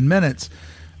every 10 minutes,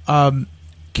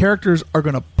 characters are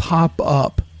going to pop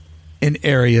up in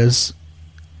areas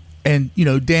and,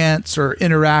 dance or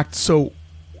interact. So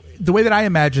the way that I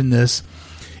imagine this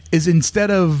is, instead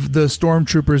of the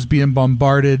stormtroopers being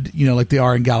bombarded, like they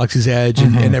are in Galaxy's Edge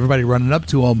and everybody running up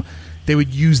to them, they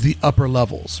would use the upper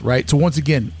levels, right? So once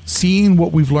again, seeing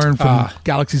what we've learned from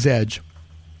Galaxy's Edge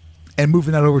and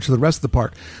moving that over to the rest of the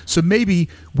park. So maybe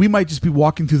we might just be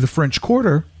walking through the French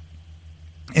Quarter,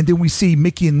 and then we see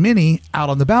Mickey and Minnie out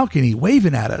on the balcony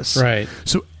waving at us. Right.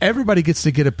 So everybody gets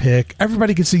to get a pic.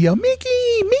 Everybody gets to yell,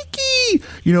 Mickey, Mickey.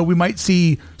 We might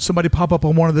see somebody pop up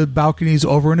on one of the balconies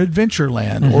over in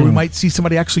Adventureland, or we might see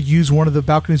somebody actually use one of the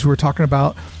balconies we were talking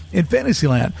about in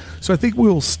Fantasyland. So I think we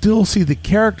will still see the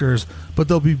characters, but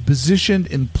they'll be positioned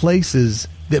in places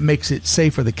that makes it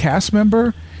safe for the cast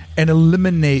member and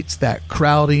eliminates that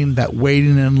crowding, that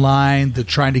waiting in line, the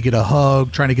trying to get a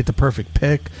hug, trying to get the perfect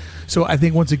pic. So I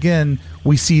think once again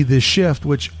we see this shift,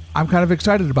 which I'm kind of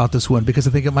excited about this one because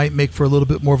I think it might make for a little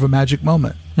bit more of a magic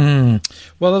moment.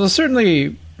 Well, it'll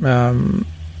certainly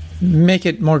make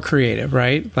it more creative,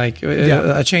 right? Like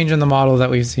a change in the model that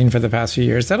we've seen for the past few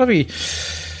years. That'll be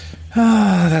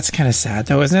That's kind of sad,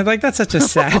 though, isn't it? Like, that's such a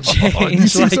sad change. You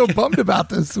seem like, so bummed about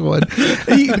this one.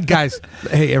 Guys,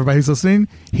 hey, everybody who's listening,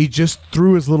 he just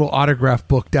threw his little autograph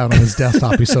book down on his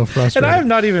desktop. He's so frustrated. and I'm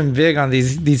not even big on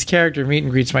these character meet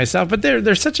and greets myself, but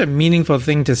they're such a meaningful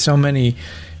thing to so many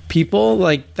people.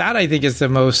 Like, that, I think, is the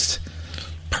most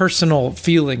personal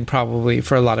feeling probably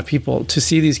for a lot of people, to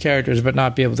see these characters but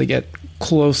not be able to get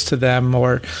close to them,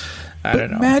 or I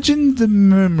don't know. Imagine the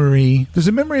memory. There's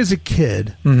a memory as a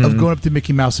kid of going up to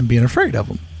Mickey Mouse and being afraid of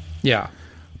him. Yeah.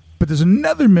 But there's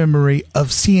another memory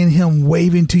of seeing him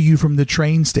waving to you from the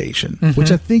train station, which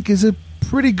I think is a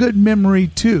pretty good memory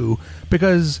too,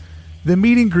 because the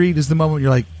meet and greet is the moment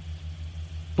you're like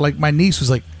my niece was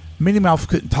like, Minnie Mouse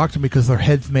couldn't talk to me because their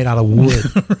head's made out of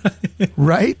wood.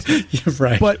 Right? You're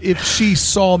right. But if she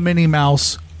saw Minnie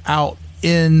Mouse out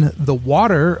in the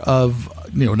water of,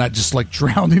 not just like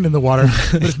drowning in the water,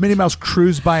 but if Minnie Mouse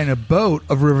cruised by in a boat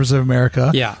of Rivers of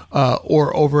America,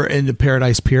 or over into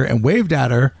Paradise Pier and waved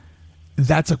at her,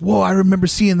 that's like, whoa, I remember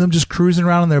seeing them just cruising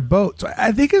around on their boat. So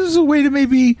I think it is a way to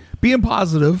maybe being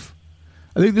positive.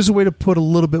 I think there's a way to put a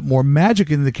little bit more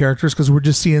magic into the characters, because we're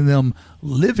just seeing them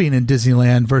living in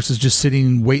Disneyland versus just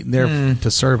sitting waiting there to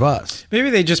serve us. Maybe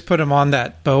they just put them on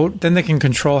that boat. Then they can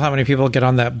control how many people get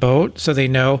on that boat, so they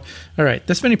know, all right,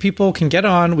 this many people can get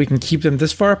on. We can keep them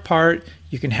this far apart.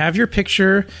 You can have your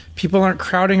picture. People aren't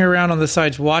crowding around on the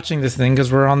sides watching this thing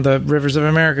because we're on the Rivers of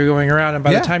America going around. And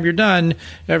by the time you're done,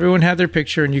 everyone had their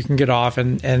picture and you can get off.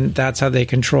 And that's how they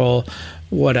control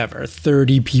whatever,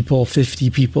 30 people, 50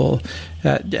 people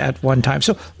at one time.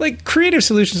 So like creative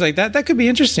solutions like that could be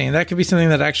interesting. That could be something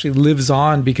that actually lives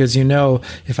on, because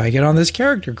if I get on this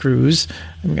character cruise,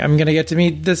 I'm going to get to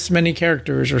meet this many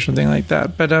characters or something like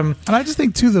that. But and I just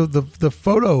think too, the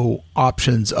photo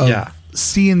options of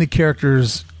seeing the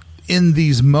characters in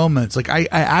these moments, like I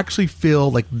actually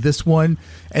feel like this one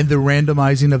and the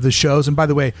randomizing of the shows. And by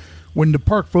the way, when the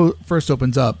park first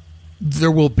opens up,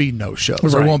 there will be no shows.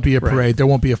 There won't be a parade. There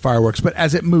won't be a fireworks. But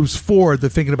as it moves forward,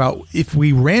 they're thinking about, if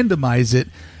we randomize it,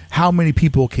 how many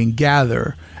people can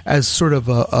gather as sort of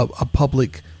a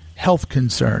public health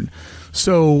concern.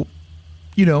 So,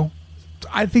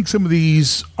 I think some of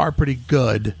these are pretty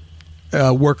good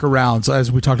workarounds.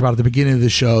 As we talked about at the beginning of the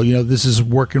show, this is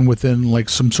working within like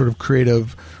some sort of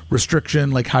creative restriction.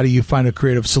 Like, how do you find a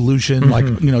creative solution? Like,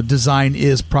 design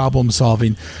is problem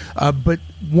solving. But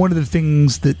one of the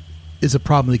things that is a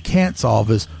problem they can't solve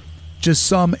is just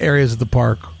some areas of the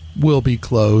park will be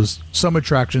closed. Some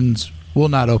attractions will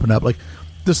not open up. Like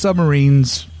the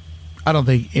submarines, I don't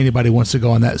think anybody wants to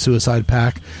go on that suicide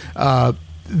pack.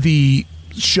 The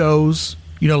shows,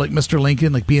 like Mr.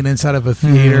 Lincoln, like being inside of a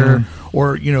theater,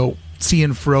 or,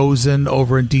 seeing Frozen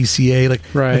over in DCA.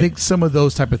 Like, I think some of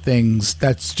those type of things,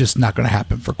 that's just not going to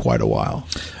happen for quite a while.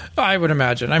 I would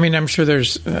imagine. I mean, I'm sure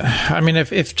there's.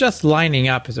 If just lining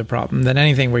up is a problem, then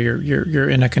anything where you're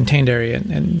in a contained area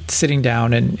and sitting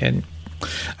down and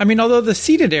I mean, although the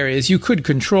seated areas you could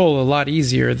control a lot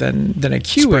easier than a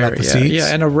queue spread area, out the seats.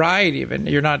 and a ride even.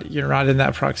 You're not in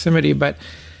that proximity, but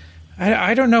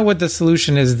I don't know what the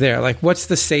solution is there. Like, what's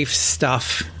the safe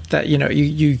stuff that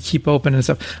you keep open and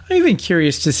stuff? I'm even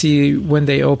curious to see when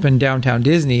they open Downtown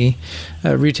Disney,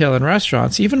 retail and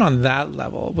restaurants, even on that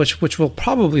level, which will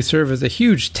probably serve as a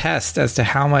huge test as to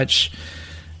how much,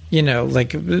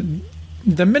 like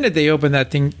the minute they open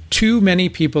that thing, too many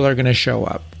people are going to show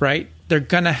up, right? They're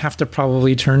going to have to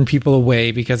probably turn people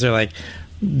away because they're like,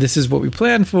 this is what we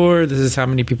planned for. This is how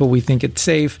many people we think it's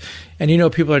safe. And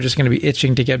people are just going to be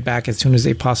itching to get back as soon as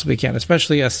they possibly can,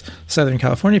 especially us Southern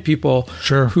California people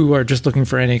who are just looking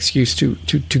for any excuse to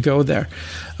go there.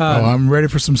 I'm ready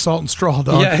for some salt and straw,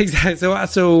 dog. Yeah, exactly.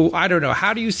 So I don't know.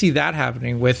 How do you see that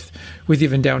happening with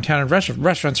even downtown and restaurants?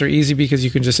 Restaurants are easy because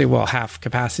you can just say, well, half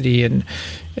capacity and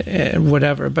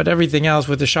whatever. But everything else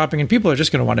with the shopping, and people are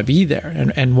just going to want to be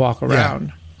there and walk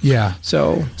around. Yeah.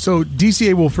 So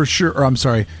DCA will for sure, or I'm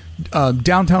sorry,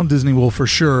 Downtown Disney will for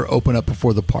sure open up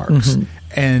before the parks.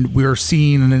 And we're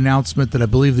seeing an announcement that I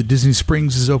believe that Disney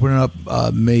Springs is opening up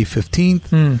May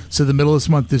 15th. So the middle of this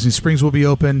month, Disney Springs will be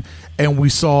open. And we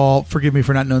saw, forgive me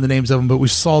for not knowing the names of them, but we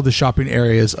saw the shopping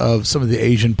areas of some of the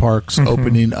Asian parks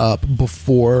opening up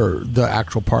before the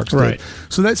actual parks did.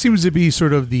 So that seems to be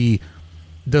sort of the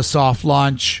soft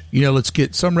launch. Let's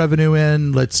get some revenue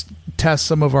in. Let's test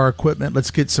some of our equipment. Let's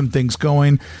get some things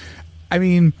going. I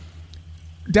mean,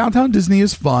 Downtown Disney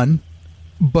is fun,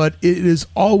 but it is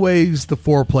always the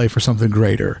foreplay for something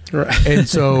greater. Right. And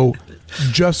so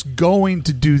just going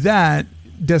to do that,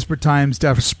 desperate times,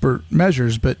 desperate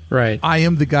measures. But I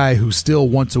am the guy who still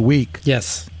once a week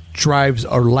drives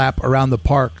a lap around the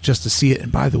park just to see it.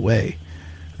 And by the way,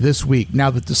 this week, now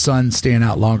that the sun's staying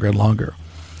out longer and longer,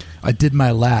 I did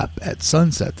my lap at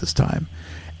sunset this time.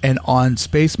 And on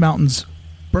Space Mountain's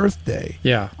birthday,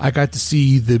 I got to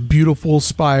see the beautiful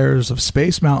spires of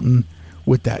Space Mountain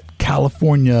with that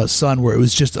California sun, where it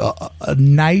was just a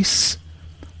nice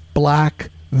black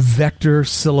vector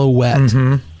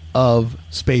silhouette of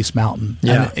Space Mountain.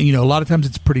 And, you know, a lot of times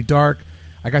it's pretty dark.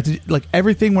 I got to, like,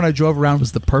 everything when I drove around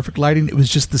was the perfect lighting. It was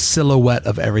just the silhouette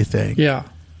of everything. Yeah.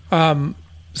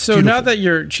 So beautiful. Now that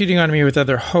you're cheating on me with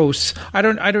other hosts, I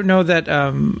don't know that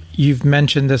you've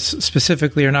mentioned this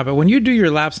specifically or not, but when you do your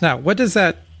laps now, what does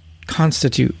that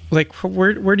constitute? Like,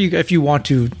 where do you, if you want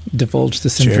to divulge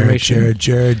this information?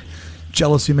 Jared,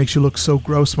 jealousy makes you look so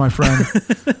gross, my friend.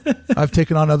 I've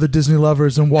taken on other Disney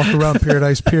lovers and walked around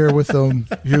Paradise Pier with them.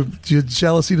 Your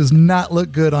jealousy does not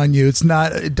look good on you.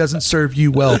 It doesn't serve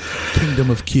you well, Kingdom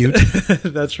of Cute.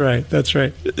 That's right.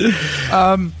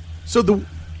 So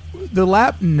the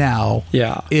lap now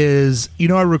is, you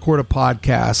know, I record a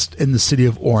podcast in the city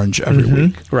of Orange every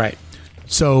week. Right.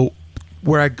 So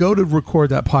where I go to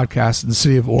record that podcast in the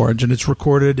city of Orange, and it's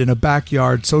recorded in a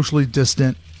backyard, socially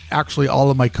distant. Actually,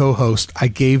 all of my co-hosts, I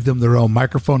gave them their own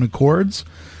microphone and cords.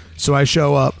 So I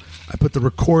show up, I put the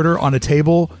recorder on a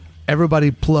table,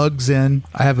 everybody plugs in.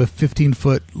 I have a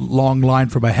 15-foot long line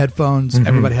for my headphones.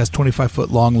 Everybody has 25-foot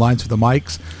long lines for the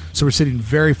mics. So we're sitting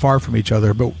very far from each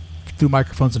other, but through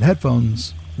microphones and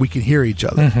headphones, we can hear each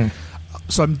other.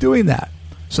 So I'm doing that.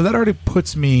 So that already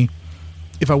puts me,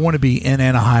 if I want to be in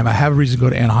Anaheim, I have a reason to go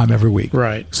to Anaheim every week.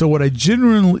 Right. So what I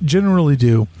generally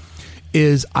do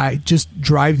is I just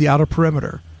drive the outer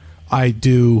perimeter. I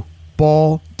do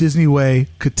Ball, Disney Way,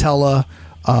 Catella,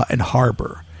 and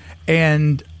Harbor.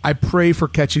 And I pray for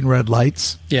catching red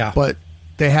lights. Yeah. But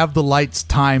they have the lights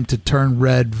timed to turn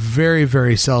red very,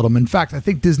 very seldom. In fact, I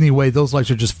think Disney Way, those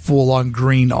lights are just full on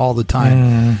green all the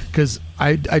time. Because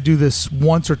I do this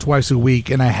once or twice a week,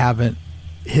 and I haven't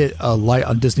hit a light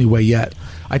on Disney Way yet.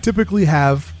 I typically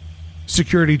have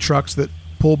security trucks that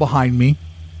pull behind me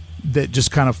that just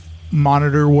kind of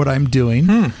monitor what I'm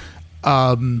doing.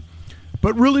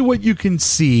 But really what you can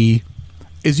see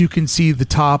is you can see the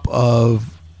top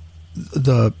of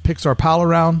the Pixar Pal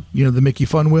Around, you know, the Mickey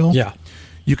Fun Wheel. Yeah.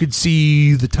 You can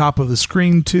see the top of the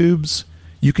screen tubes.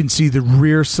 You can see the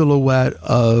rear silhouette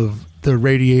of the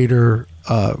Radiator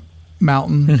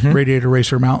Mountain, Radiator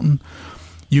Racer Mountain.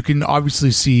 You can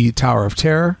obviously see Tower of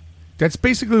Terror. That's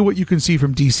basically what you can see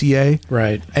from DCA.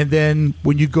 Right. And then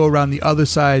when you go around the other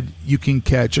side, you can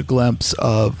catch a glimpse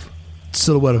of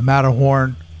silhouette of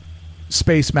Matterhorn,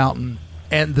 Space Mountain,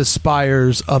 and the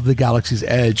spires of the Galaxy's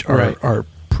Edge are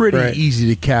pretty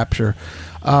easy to capture.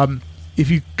 If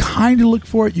you kind of look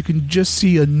for it, you can just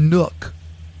see a nook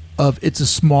of It's a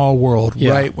Small World,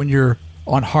 right, when you're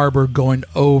on Harbor going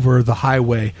over the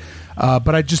highway.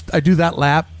 But I do that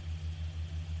lap.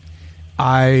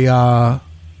 I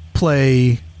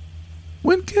play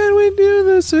When Can We Do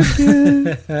This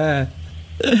Again?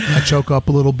 I choke up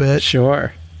a little bit.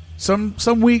 Sure. Some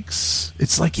weeks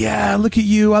it's like, yeah, look at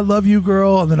you, I love you,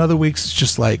 girl. And then other weeks it's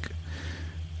just like,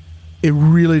 it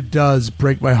really does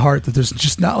break my heart that there's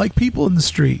just not like people in the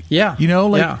street. Yeah. You know,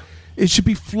 like it should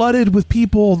be flooded with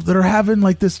people that are having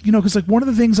like this, you know, because like one of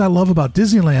the things I love about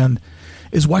Disneyland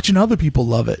is watching other people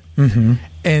love it.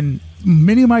 And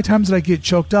many of my times that I get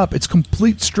choked up, it's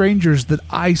complete strangers that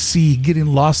I see getting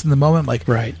lost in the moment. Like,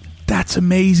 that's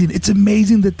amazing. It's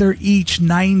amazing that they're each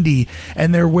 90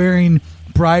 and they're wearing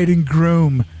bride and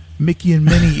groom Mickey and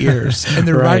Minnie ears, and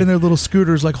they're riding their little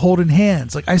scooters, like holding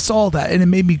hands. Like, I saw that, and it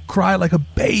made me cry like a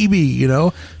baby. You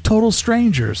know, total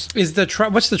strangers. Is the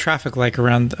what's the traffic like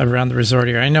around the resort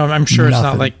here? I know, I'm sure it's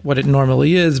not like what it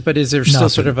normally is, but is there still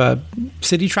sort of a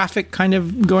city traffic kind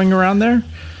of going around there?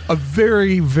 A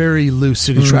very, very loose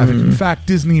city traffic. In fact,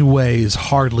 Disney Way is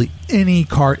hardly any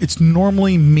car. It's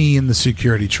normally me in the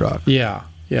security truck. Yeah.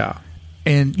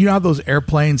 And you know how those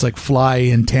airplanes like fly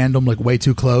in tandem, like way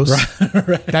too close?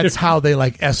 Right. That's how they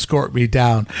like escort me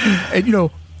down. And you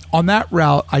know, on that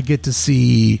route, I get to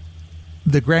see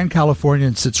the Grand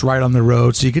Californian sits right on the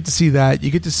road. So you get to see that.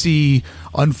 You get to see,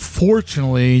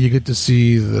 unfortunately, you get to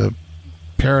see the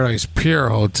Paradise Pier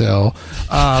Hotel.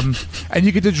 And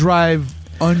you get to drive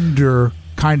under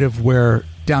kind of where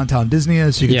downtown Disney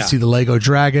is. So you get to see the Lego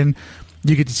Dragon.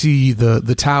 You get to see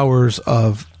the towers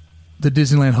of the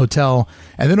Disneyland Hotel.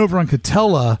 And then over on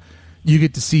Catella, you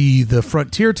get to see the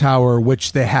Frontier Tower,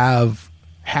 which they have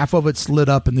half of it's lit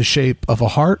up in the shape of a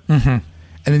heart, and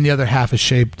then the other half is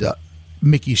shaped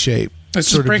Mickey shape. It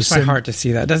just breaks my heart to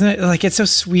see that, doesn't it? Like, it's so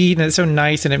sweet and it's so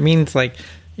nice, and it means like,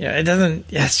 it doesn't.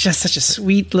 Yeah, it's just such a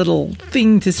sweet little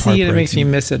thing to see, and it makes me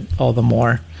miss it all the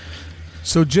more.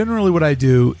 So generally what I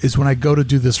do is when I go to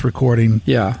do this recording,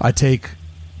 Yeah. I take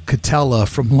Catella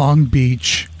from Long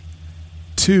Beach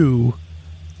to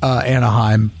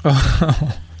Anaheim.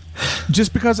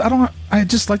 Just because I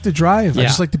just like to drive. I Yeah.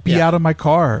 just like to be Yeah. out of my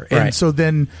car. And Right. so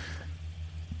then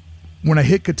when I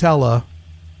hit Catella,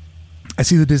 I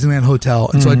see the Disneyland Hotel.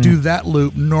 And so I do that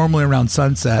loop normally around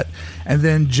sunset. And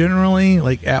then generally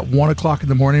like at 1 o'clock in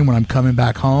the morning when I'm coming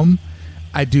back home,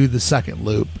 I do the second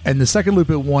loop. And the second loop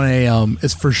at 1 a.m.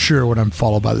 is for sure when I'm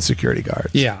followed by the security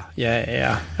guards.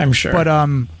 Yeah. I'm sure. But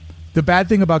the bad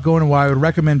thing about going, and why I would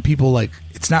recommend people, like,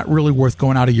 it's not really worth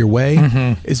going out of your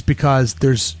way, is because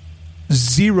there's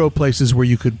 0 places where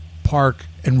you could park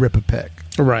and rip a pic.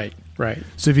 Right.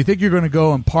 So if you think you're going to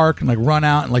go and park and like run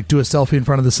out and like do a selfie in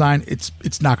front of the sign,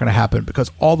 it's not going to happen because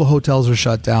all the hotels are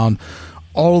shut down.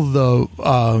 All of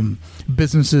the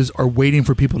businesses are waiting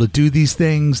for people to do these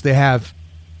things. They have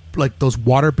like those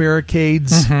water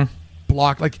barricades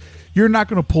blocked. Like you're not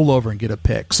going to pull over and get a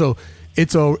pic. So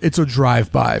it's a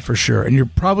drive by for sure, and you're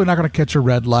probably not going to catch a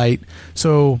red light.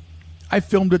 So I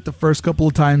filmed it the first couple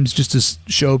of times just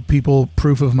to show people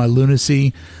proof of my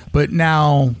lunacy, but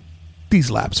now these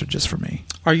laps are just for me.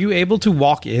 Are you able to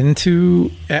walk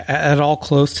into at all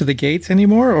close to the gates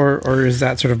anymore, or is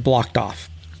that sort of blocked off?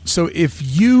 So if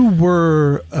you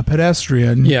were a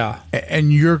pedestrian,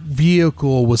 and your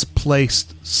vehicle was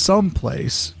placed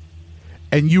someplace,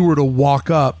 and you were to walk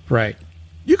up, right,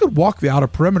 you could walk the outer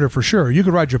perimeter for sure. You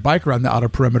could ride your bike around the outer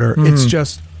perimeter. It's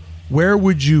just, where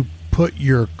would you put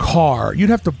your car? You'd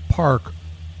have to park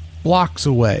blocks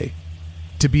away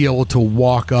to be able to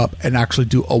walk up and actually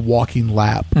do a walking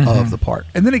lap of the park.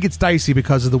 And then it gets dicey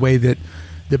because of the way that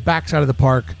the backside of the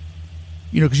park,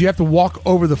 because you have to walk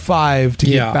over the 5 to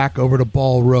get back over to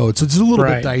Ball Road. So it's a little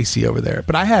bit dicey over there.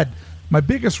 But I had my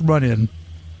biggest run-in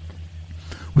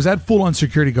was I had full-on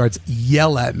security guards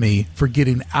yell at me for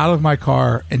getting out of my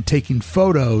car and taking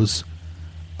photos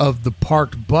of the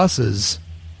parked buses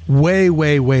way,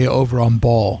 way, way over on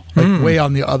Ball, like way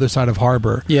on the other side of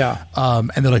Harbor. Yeah. And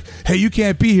they're like, "Hey, you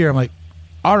can't be here." I'm like,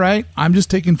 "All right, I'm just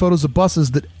taking photos of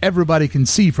buses that everybody can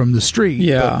see from the street."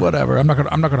 Yeah. But whatever. I'm not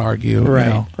gonna argue.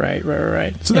 Right. Right.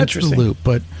 Right. So that's the loop.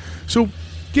 But so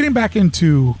getting back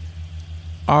into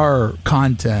our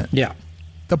content. Yeah.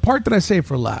 The part that I save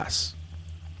for last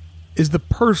is the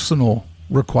personal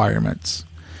requirements.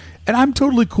 And I'm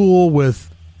totally cool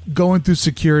with going through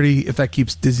security if that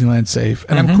keeps Disneyland safe.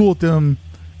 And I'm cool with them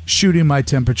shooting my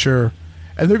temperature.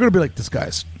 And they're going to be like, "This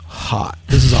guy's hot.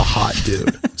 This is a hot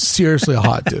dude. Seriously, a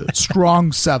hot dude.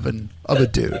 Strong 7 of a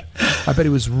dude." I bet he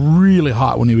was really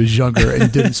hot when he was younger and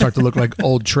didn't start to look like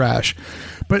old trash.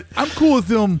 But I'm cool with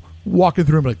them walking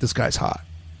through and be like, "This guy's hot."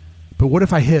 But what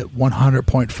if I hit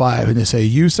 100.5 and they say,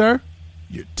 "You, sir,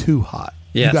 you're too hot.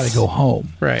 Yes. You got to go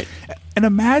home." Right. And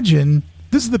imagine,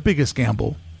 this is the biggest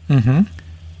gamble.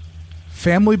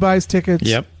 Family buys tickets.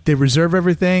 Yep. They reserve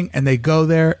everything, and they go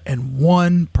there, and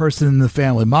one person in the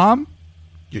family, "Mom,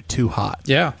 you're too hot."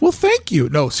 Yeah. "Well, thank you."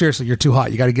 "No, seriously, you're too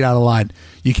hot. You got to get out of the line.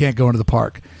 You can't go into the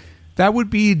park." That would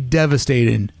be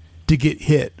devastating to get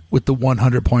hit with the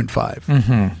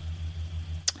 100.5.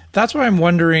 That's why I'm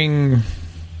wondering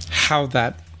how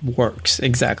that works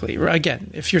exactly. Again,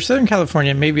 if you're Southern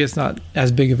California, maybe it's not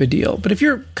as big of a deal. But if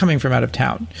you're coming from out of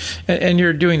town and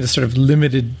you're doing this sort of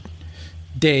limited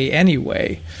day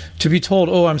anyway, to be told,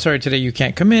 "Oh, I'm sorry, today you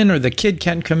can't come in," or the kid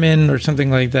can't come in, or something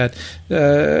like that,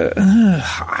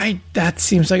 that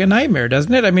seems like a nightmare,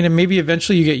 doesn't it? I mean, maybe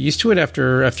eventually you get used to it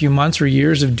after a few months or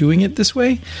years of doing it this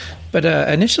way, but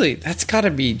initially that's got to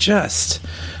be just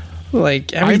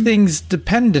like everything's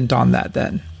dependent on that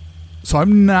then. So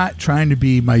I'm not trying to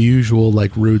be my usual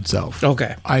like rude self.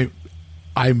 Okay.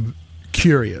 I'm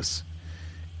curious.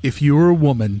 If you were a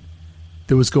woman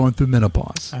that was going through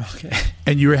menopause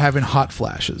and you were having hot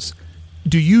flashes,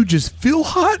 do you just feel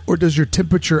hot or does your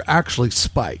temperature actually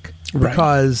spike? Right.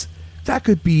 Because that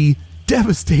could be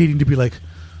devastating to be like,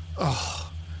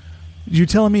 "Oh, you're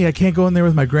telling me I can't go in there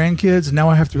with my grandkids and now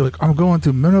I have to be like, I'm going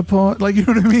through menopause?" Like, you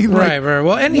know what I mean? Right. Like,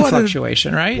 Well, any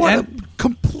fluctuation, right? What a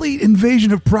complete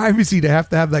invasion of privacy to have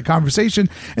that conversation.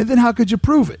 And then how could you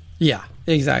prove it? Yeah,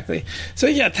 exactly. So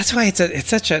yeah, that's why it's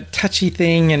such a touchy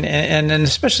thing, and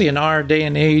especially in our day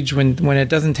and age when it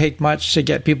doesn't take much to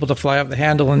get people to fly off the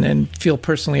handle and feel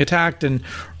personally attacked, and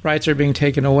rights are being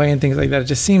taken away and things like that. It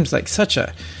just seems like such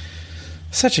a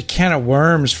can of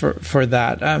worms for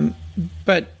that.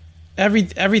 But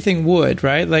everything would,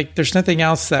 right? Like there's nothing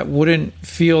else that wouldn't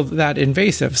feel that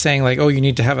invasive, saying like, "Oh, you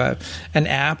need to have an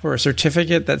app or a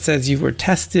certificate that says you were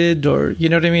tested," or you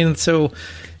know what I mean? So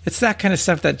it's that kind of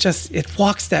stuff that just it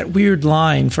walks that weird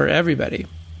line for everybody.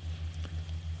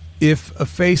 if a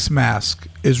face mask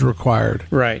is required,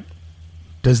 Right.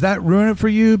 does that ruin it for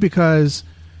you? Because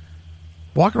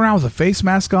walking around with a face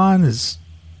mask on is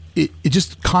it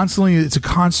just constantly, it's a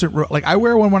constant, like I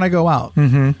wear one when I go out,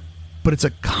 but it's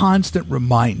a constant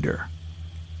reminder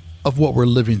of what we're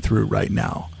living through right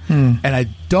now. And I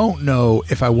don't know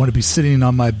if I want to be sitting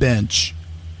on my bench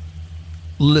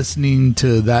listening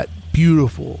to that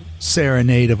beautiful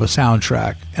serenade of a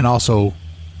soundtrack and also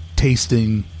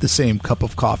tasting the same cup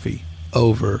of coffee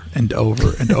over and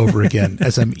over and over again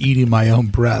as I'm eating my own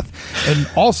breath. And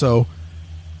also,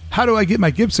 how do I get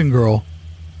my Gibson Girl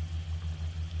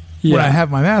when I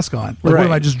have my mask on? Like, what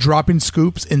am I just dropping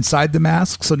scoops inside the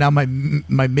mask? So now my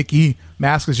Mickey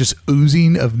mask is just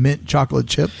oozing of mint chocolate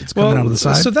chip that's coming out of the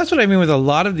side. So that's what I mean with a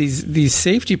lot of these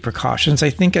safety precautions. I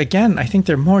think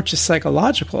they're more just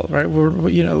psychological, right?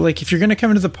 Like if you're going to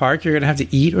come into the park, you're going to have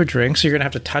to eat or drink. So you're going to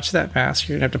have to touch that mask.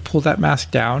 You're going to have to pull that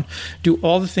mask down, do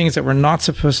all the things that we're not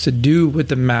supposed to do with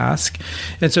the mask.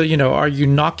 And so, are you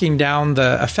knocking down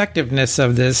the effectiveness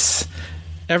of this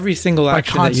every single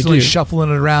action that you do? Constantly shuffling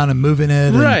it around and moving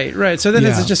it. Right. So then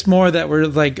it's just more that we're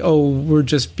like, we're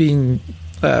just being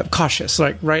cautious,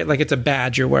 like it's a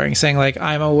badge you're wearing, saying like,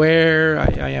 I'm aware,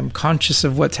 I am conscious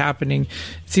of what's happening.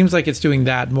 It seems like it's doing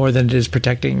that more than it is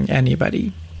protecting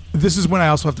anybody. This is when I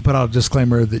also have to put out a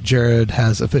disclaimer that Jared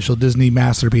has official Disney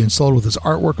masks that are being sold with his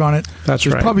artwork on it. That's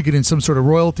right. He's probably getting some sort of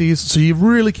royalties, so you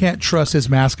really can't trust his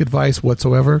mask advice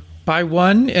whatsoever. Buy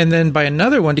one and then buy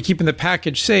another one to keep in the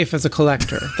package safe as a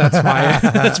collector. That's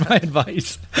my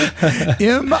advice.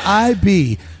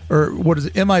 MIB, or what is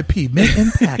it? MIP, mint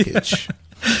in package.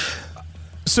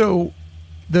 So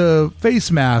the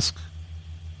face mask,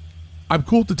 I'm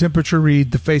cool with the temperature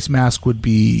read. The face mask would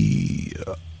be,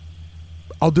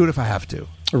 I'll do it if I have to.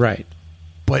 Right.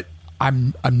 But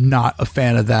I'm not a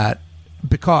fan of that,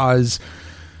 because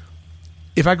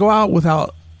if I go out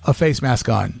without a face mask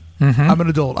on, I'm an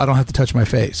adult. I don't have to touch my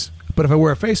face. But if I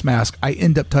wear a face mask, I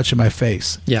end up touching my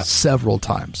face several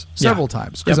times.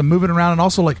 Because I'm moving around, and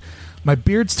also like my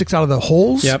beard sticks out of the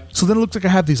holes. So then it looks like I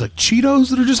have these like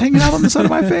Cheetos that are just hanging out on the side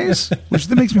of my face, which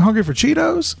then makes me hungry for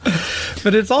Cheetos.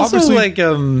 But it's also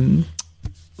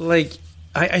like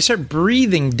I start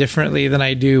breathing differently than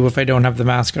I do if I don't have the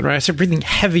mask on, right? I start breathing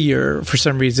heavier for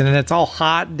some reason, and it's all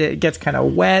hot. It gets kind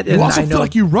of wet. You also feel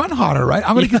like you run hotter, right?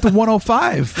 I'm going to get the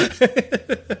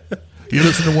 105. You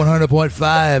listen to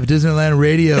 100.5 Disneyland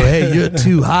Radio. Hey, you're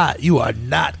too hot. You are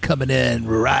not coming in.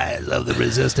 Rise of the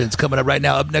Resistance coming up right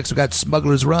now. Up next, we got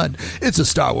Smuggler's Run. It's a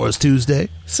Star Wars Tuesday.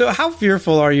 So how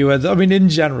fearful are you? In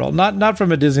general, not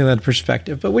from a Disneyland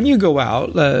perspective, but when you go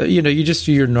out, you just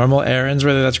do your normal errands,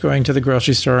 whether that's going to the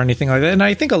grocery store or anything like that. And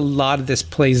I think a lot of this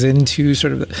plays into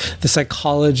sort of the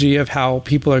psychology of how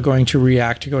people are going to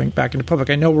react to going back into public.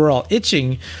 I know we're all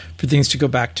itching for things to go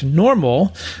back to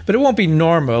normal, but it won't be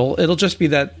normal. It'll just be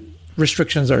that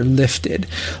restrictions are lifted.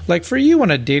 Like for you on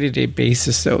a day-to-day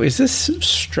basis, though, is this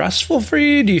stressful for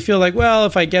you? Do you feel like, well,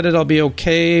 if I get it, I'll be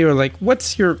okay? Or like,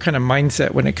 what's your kind of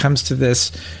mindset when it comes to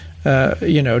this,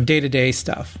 day-to-day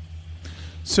stuff?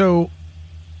 So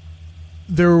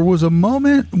there was a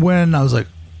moment when I was like,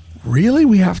 really?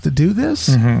 We have to do this?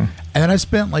 And then I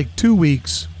spent like 2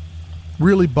 weeks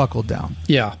really buckled down.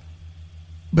 Yeah.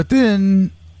 But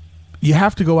then you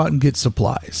have to go out and get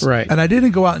supplies. Right. And I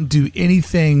didn't go out and do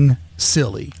anything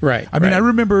silly. Right. I mean, I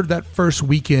remember that first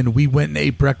weekend we went and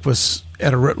ate breakfast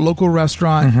at a local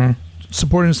restaurant,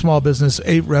 supporting a small business,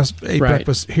 ate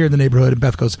breakfast here in the neighborhood. And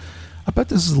Beth goes, I bet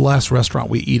this is the last restaurant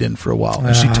we eat in for a while.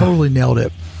 And she totally nailed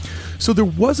it. So there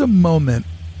was a moment,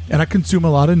 and I consume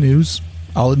a lot of news.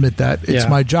 I'll admit that. It's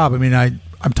my job. I mean,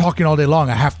 I'm talking all day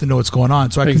long. I have to know what's going on.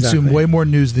 So I consume way more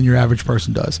news than your average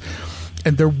person does.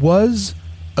 And there was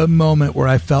a moment where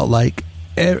I felt like,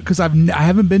 because I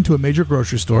haven't been to a major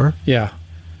grocery store. Yeah.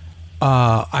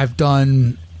 I've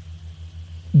done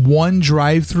one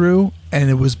drive-through, and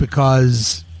it was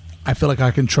because I feel like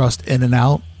I can trust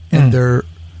In-N-Out, and they're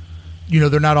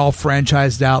not all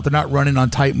franchised out. They're not running on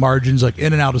tight margins. Like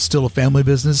In-N-Out is still a family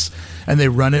business, and they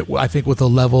run it, I think, with a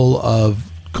level of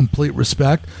complete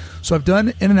respect. So I've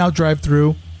done In-N-Out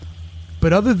drive-through,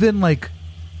 but other than like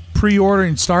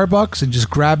pre-ordering Starbucks and just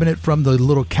grabbing it from the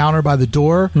little counter by the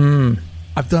door,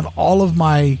 I've done all of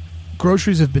my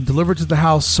groceries have been delivered to the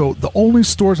house. So the only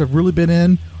stores I've really been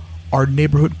in are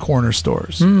neighborhood corner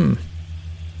stores.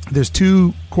 There's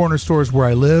 2 corner stores where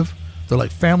I live. They're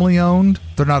like family owned.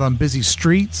 They're not on busy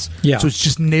streets. Yeah. So it's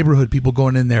just neighborhood people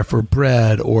going in there for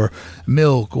bread or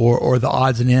milk or the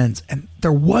odds and ends. And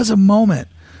there was a moment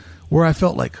where I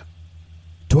felt like,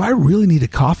 do I really need a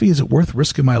coffee? Is it worth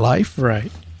risking my life?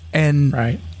 Right. And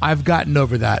I've gotten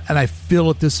over that. And I feel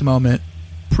at this moment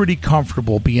pretty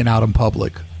comfortable being out in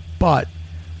public, but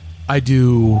I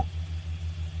do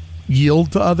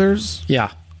yield to others.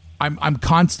 Yeah. I'm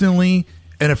constantly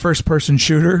in a first-person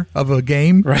shooter of a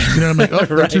game. Right. You know, I'm like, oh,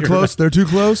 they're too close. They're too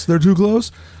close. They're too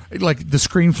close. Like the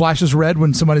screen flashes red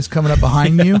when somebody's coming up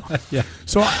behind you. Yeah.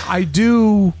 So I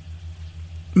do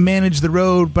manage the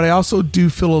road, but I also do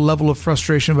feel a level of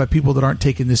frustration by people that aren't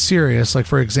taking this serious. Like,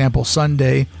 for example,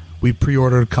 Sunday, we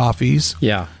pre-ordered coffees.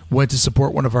 Yeah. Went to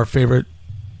support one of our favorite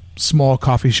small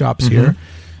coffee shops here.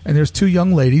 And there's two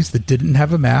young ladies that didn't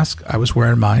have a mask. I was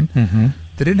wearing mine.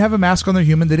 They didn't have a mask on their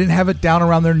human. They didn't have it down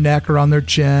around their neck or on their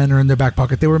chin or in their back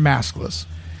pocket. They were maskless.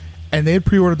 And they had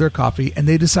pre-ordered their coffee, and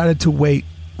they decided to wait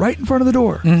right in front of the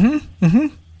door.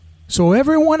 So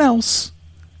everyone else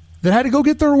that had to go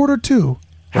get their order too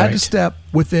had to step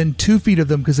within 2 feet of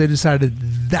them because they decided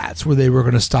that's where they were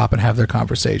going to stop and have their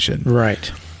conversation.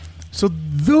 Right. So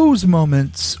those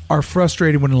moments are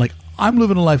frustrating when, like, I'm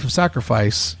living a life of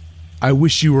sacrifice. I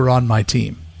wish you were on my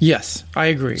team. Yes, I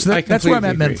agree. So that's where I'm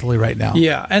at mentally right now.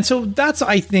 Yeah, and so that's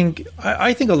I think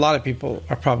a lot of people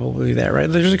are probably there, right?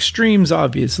 There's extremes,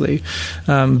 obviously,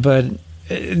 but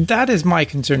that is my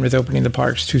concern with opening the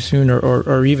parks too soon,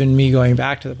 or even me going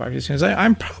back to the park too soon.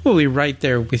 I'm probably right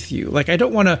there with you. Like, I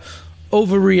don't want to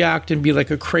overreact and be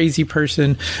like a crazy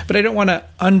person, but I don't want to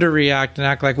underreact and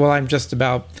act like, well, I'm just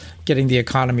about getting the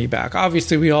economy back.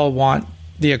 Obviously, we all want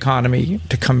the economy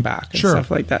to come back and stuff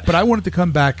like that. But I want it to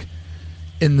come back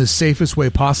in the safest way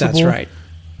possible. That's right.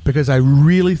 Because I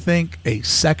really think a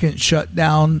second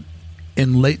shutdown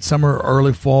in late summer or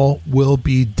early fall will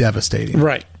be devastating.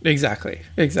 Right. Exactly.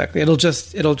 It'll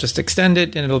just extend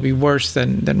it, and it'll be worse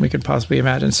than we could possibly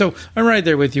imagine. So I'm right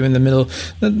there with you in the middle.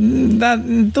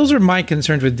 Those are my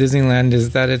concerns with Disneyland,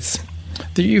 is that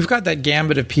you've got that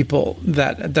gambit of people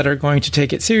that are going to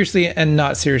take it seriously and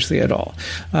not seriously at all.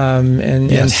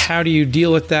 And how do you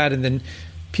deal with that? And then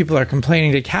people are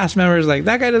complaining to cast members like,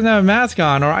 that guy doesn't have a mask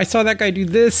on, or I saw that guy do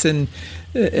this, and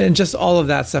just all of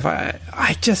that stuff.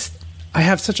 I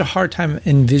have such a hard time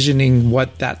envisioning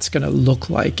what that's going to look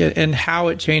like and how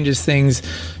it changes things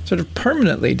sort of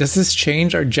permanently. Does this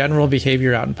change our general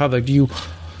behavior out in public? Do you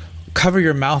cover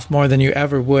your mouth more than you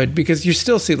ever would? Because you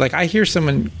still see, like, I hear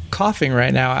someone coughing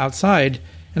right now outside,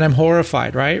 and I'm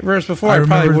horrified, right? Whereas before, I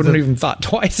probably wouldn't even thought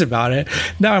twice about it.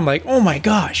 Now I'm like, oh my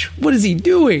gosh, what is he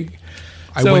doing?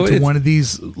 I went to one of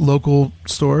these local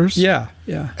stores. Yeah.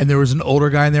 And there was an older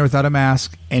guy in there without a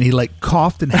mask, and he like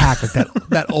coughed and hacked like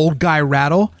that old guy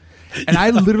rattle. And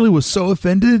I literally was so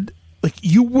offended. Like,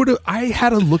 I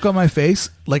had a look on my face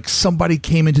like somebody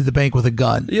came into the bank with a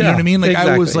gun. Yeah, you know what I mean? Like,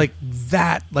 exactly. I was like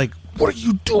that. Like, what are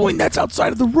you doing? That's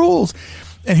outside of the rules.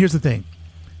 And here's the thing.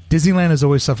 Disneyland has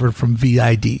always suffered from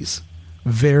VIDs.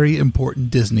 Very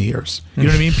important Disneyers. You know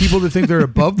what I mean? People that think they're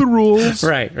above the rules.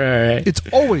 Right. It's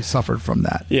always suffered from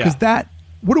that. Yeah. Because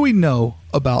what do we know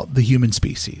about the human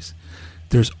species?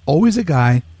 There's always a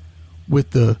guy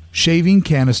with the shaving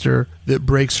canister that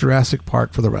breaks Jurassic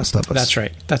Park for the rest of us.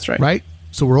 That's right. Right?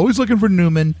 So we're always looking for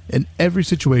Newman in every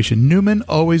situation. Newman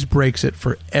always breaks it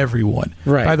for everyone.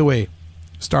 Right. By the way,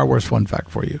 Star Wars fun fact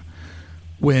for you.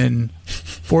 When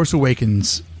Force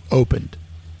Awakens opened,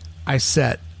 I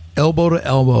sat elbow to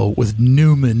elbow with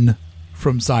Newman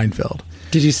from Seinfeld.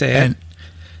 Did you say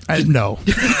it? No.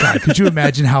 God, could you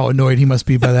imagine how annoyed he must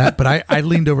be by that? But I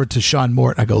leaned over to Sean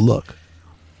Mort and I go, look,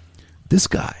 this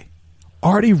guy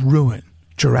already ruined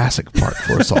Jurassic Park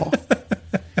for us all.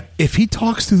 If he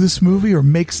talks through this movie or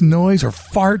makes noise or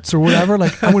farts or whatever,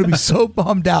 like, I'm going to be so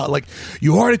bummed out. Like,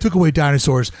 you already took away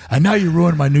dinosaurs and now you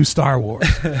ruined my new Star Wars.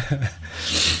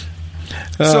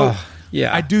 So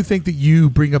yeah, I do think that you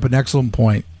bring up an excellent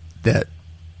point that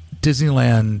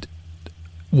Disneyland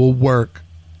will work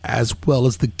as well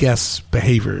as the guests'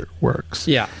 behavior works.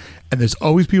 Yeah. And there's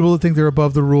always people that think they're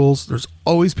above the rules. There's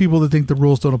always people that think the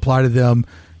rules don't apply to them.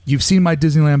 You've seen my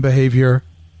Disneyland behavior.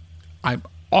 I'm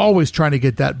always trying to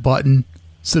get that button,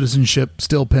 citizenship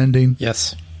still pending.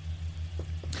 Yes.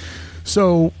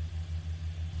 So,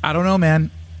 I don't know, man.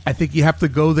 I think you have to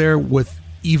go there with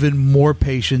even more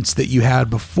patience that you had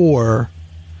before.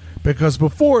 Because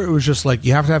before it was just like,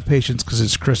 you have to have patience because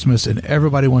it's Christmas and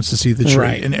everybody wants to see the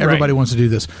tree and everybody wants to do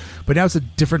this. But now it's a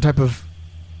different type of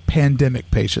pandemic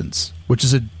patience, which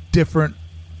is a different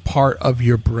part of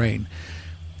your brain.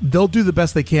 They'll do the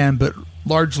best they can, but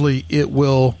largely it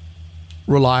will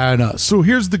rely on us. So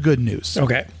here's the good news.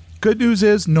 Okay. Good news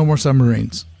is no more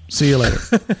submarines. See you later.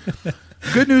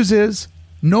 Good news is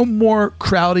no more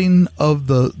crowding of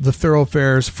the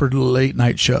thoroughfares for late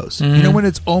night shows. You know, when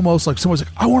it's almost like someone's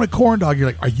like, I want a corn dog. You're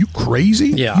like, are you crazy?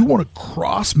 Yeah. You want to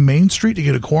cross Main Street to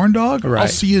get a corn dog? Right. I'll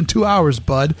see you in 2 hours,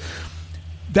 bud.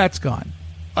 That's gone.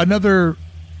 another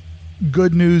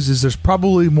good news is there's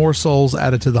probably more souls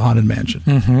added to the Haunted Mansion.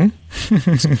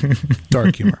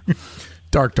 Dark humor.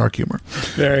 Dark humor.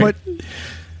 Very. But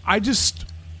I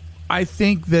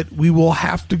think that we will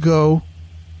have to go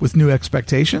with new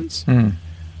expectations.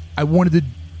 I wanted to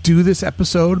do this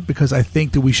episode because I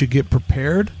think that we should get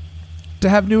prepared to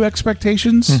have new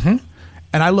expectations.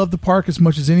 And I love the park as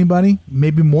much as anybody,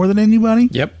 maybe more than anybody.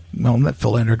 Yep. Well, that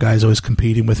Philander guy is always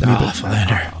competing with me. But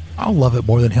Philander. I'll love it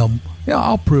more than him. Yeah,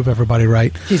 I'll prove everybody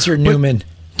right. He's your Newman.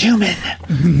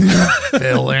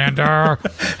 Philander.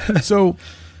 So,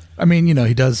 I mean,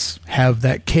 he does have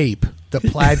that cape, the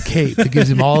plaid cape that gives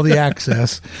him all the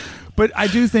access. But I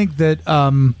do think that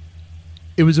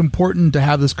it was important to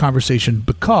have this conversation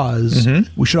because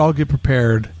we should all get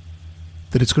prepared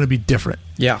that it's going to be different.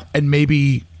 Yeah. And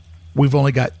maybe we've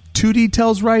only got 2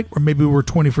 details right, or maybe we're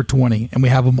 20 for 20 and we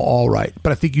have them all right.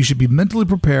 But I think you should be mentally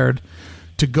prepared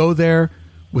to go there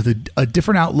with a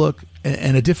different outlook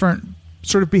and a different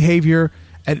sort of behavior.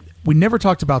 And we never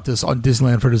talked about this on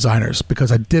Disneyland for Designers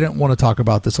because I didn't want to talk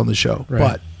about this on the show. Right.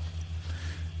 But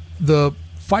the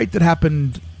fight that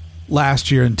happened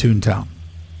last year in Toontown,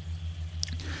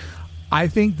 I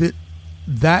think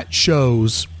that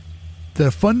shows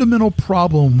the fundamental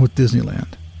problem with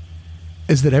Disneyland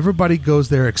is that everybody goes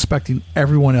there expecting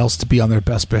everyone else to be on their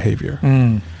best behavior.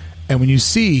 And when you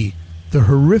see the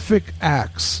horrific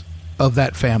acts of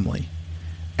that family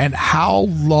and how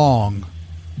long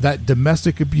that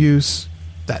domestic abuse,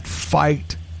 that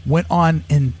fight went on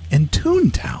in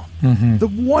Toontown, the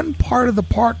one part of the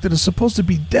park that is supposed to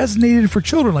be designated for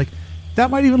children, like that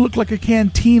might even look like a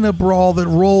cantina brawl that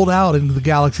rolled out into the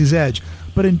Galaxy's Edge.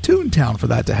 But in Toontown, for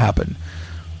that to happen,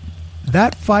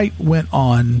 that fight went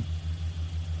on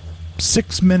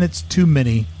 6 minutes too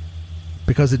many,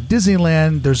 because at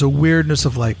Disneyland there's a weirdness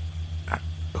of like,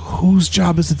 whose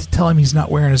job is it to tell him he's not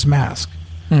wearing his mask?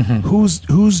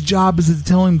 Whose job is it to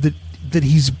tell him that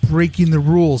he's breaking the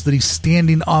rules, that he's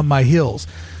standing on my heels?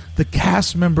 The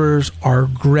cast members are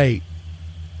great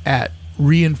at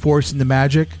reinforcing the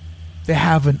magic. They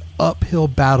have an uphill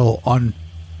battle on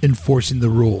enforcing the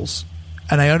rules.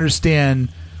 And I understand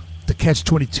the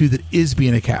catch-22 that is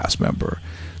being a cast member.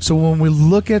 So when we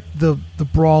look at the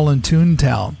brawl in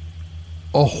Toontown,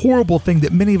 a horrible thing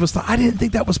that many of us thought, I didn't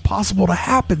think that was possible to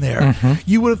happen there.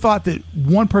 You would have thought that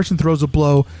one person throws a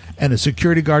blow and a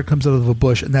security guard comes out of a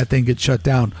bush and that thing gets shut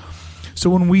down. So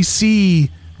when we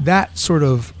see that sort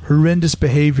of horrendous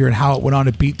behavior and how it went on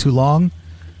to beat too long,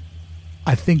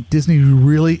 I think Disney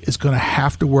really is going to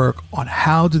have to work on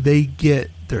how do they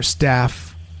get their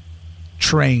staff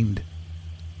trained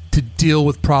to deal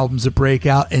with problems that break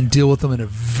out and deal with them in a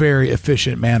very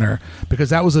efficient manner, because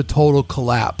that was a total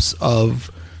collapse of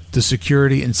the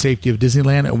security and safety of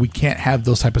Disneyland, and we can't have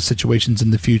those type of situations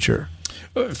in the future.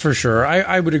 For sure.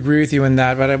 I would agree with you in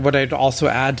that, but what I'd also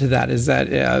add to that is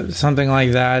that something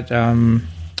like that,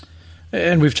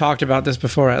 and we've talked about this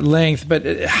before at length,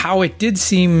 but how it did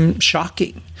seem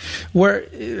shocking, where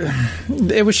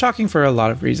it was shocking for a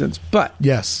lot of reasons, but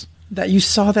yes, that you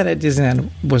saw that at Disneyland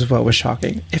was what was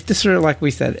shocking. If this were, like we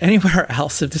said, anywhere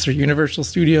else, if this were Universal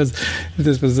Studios, if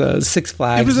this was Six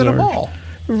Flags, it was at a mall.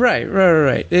 Right.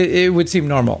 It would seem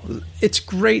normal. It's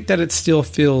great that it still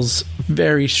feels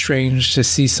very strange to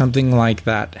see something like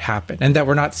that happen, and that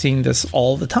we're not seeing this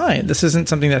all the time. This isn't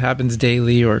something that happens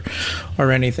daily or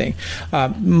anything.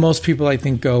 Most people, I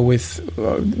think, go with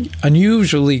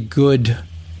unusually good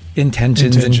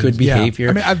intentions and good behavior.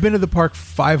 Yeah. I mean, I've been to the park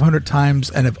 500 times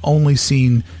and have only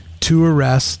seen 2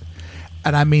 arrests.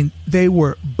 And I mean, they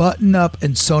were buttoned up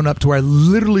and sewn up to where I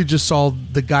literally just saw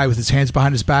the guy with his hands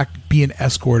behind his back being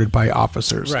escorted by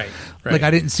officers. Right. Like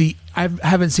I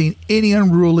haven't seen any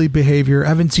unruly behavior. I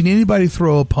haven't seen anybody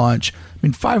throw a punch. I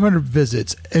mean, 500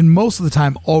 visits, and most of the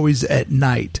time always at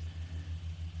night.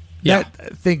 Yeah.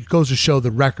 That, I think, goes to show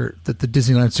the record that the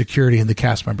Disneyland security and the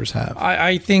cast members have.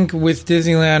 I think with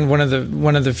Disneyland,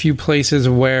 one of the few places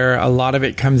where a lot of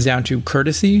it comes down to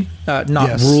courtesy,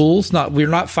 not rules. We're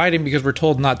not fighting because we're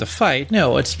told not to fight.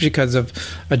 No, it's because of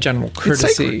a general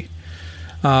courtesy.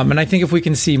 And I think if we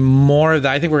can see more of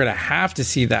that, I think we're going to have to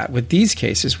see that with these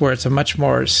cases where it's a much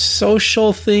more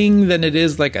social thing than it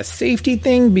is like a safety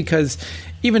thing, because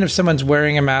even if someone's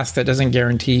wearing a mask, that doesn't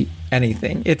guarantee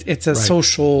anything. It's a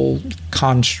social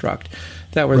construct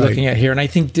that we're looking at here. And I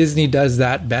think Disney does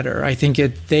that better. I think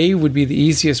they would be the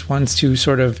easiest ones to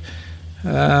sort of,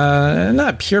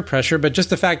 not peer pressure, but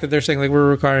just the fact that they're saying, like, we're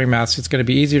requiring masks, it's going to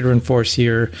be easier to enforce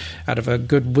here out of a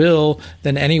goodwill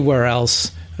than anywhere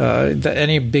else.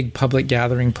 Any big public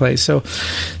gathering place. So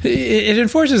it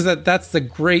enforces that. That's the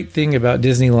great thing about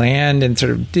Disneyland and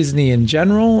sort of Disney in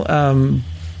general.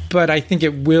 but I think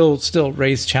it will still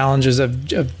raise challenges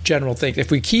of general things.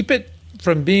 If we keep it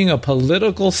from being a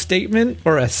political statement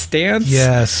or a stance,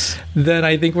 yes, then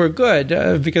I think we're good.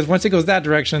 Because once it goes that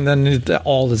direction, then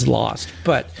all is lost.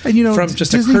 But and, from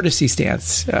just a courtesy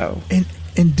stance. In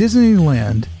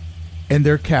Disneyland and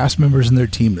their cast members and their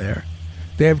team there,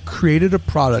 they have created a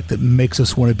product that makes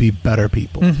us want to be better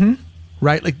people. Mm-hmm.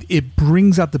 Right? Like, it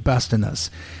brings out the best in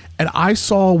us. And I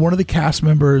saw one of the cast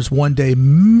members one day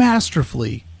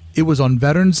masterfully. It was on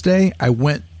Veterans Day. I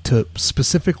went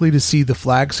specifically to see the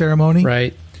flag ceremony.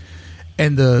 Right.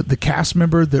 And the cast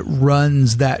member that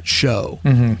runs that show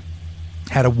mm-hmm.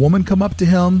 had a woman come up to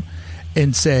him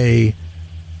and say,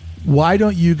 "Why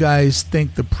don't you guys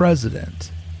thank the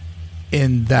president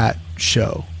in that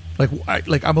show? Like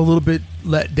I'm a little bit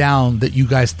let down that you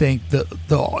guys thank the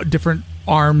different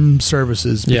armed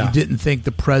services, but you didn't thank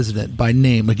the president by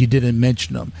name, like you didn't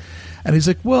mention them." And he's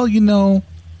like, "Well,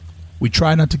 we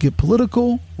try not to get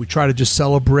political. We try to just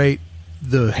celebrate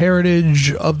the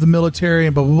heritage of the military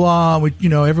and blah, blah,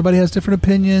 blah. Everybody has different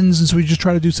opinions, and so we just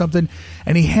try to do something."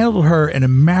 And he handled her in a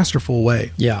masterful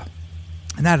way. Yeah.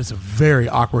 And that is a very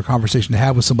awkward conversation to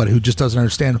have with somebody who just doesn't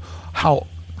understand how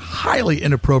highly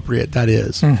inappropriate that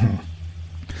is. Mm-hmm.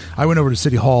 I went over to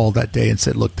City Hall that day and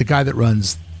said, "Look, the guy that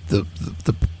runs the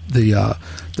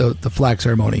flag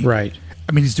ceremony, right?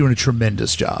 I mean, he's doing a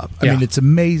tremendous job. I Yeah. mean, it's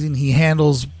amazing. He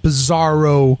handles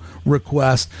bizarro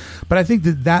requests. But I think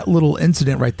that little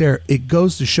incident right there, it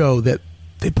goes to show that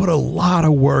they put a lot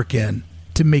of work in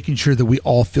to making sure that we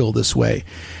all feel this way.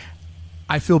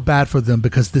 I feel bad for them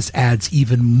because this adds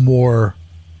even more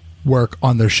work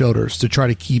on their shoulders to try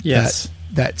to keep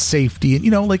that safety. And,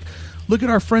 look at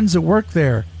our friends that work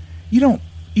there. You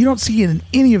don't see in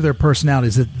any of their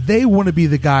personalities that they want to be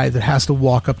the guy that has to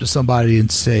walk up to somebody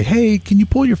and say, "Hey, can you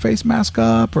pull your face mask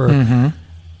up?" Or mm-hmm.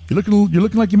 you're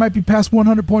looking like you might be past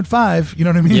 100.5. You know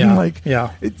what I mean?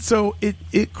 Yeah.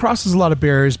 It crosses a lot of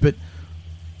barriers, but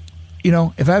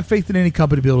if I have faith in any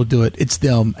company to be able to do it, it's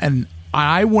them. And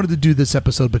I wanted to do this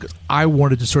episode because I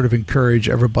wanted to sort of encourage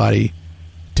everybody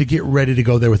to get ready to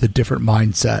go there with a different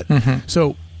mindset. Mm-hmm.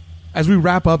 So as we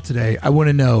wrap up today, I want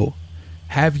to know,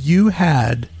 have you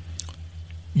had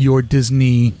your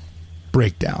Disney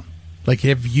breakdown? Like,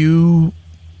 are you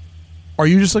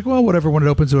just like, well, whatever, when it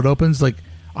opens, it opens? Like,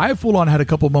 I have full on had a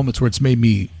couple moments where it's made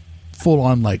me full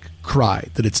on like cry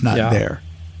that it's not there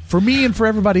for me and for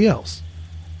everybody else.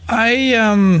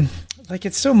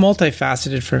 It's so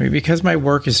multifaceted for me because my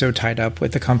work is so tied up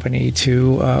with the company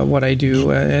to what I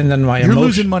do, and then you're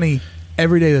losing money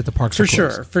every day that the parks are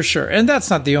closed. For sure. And that's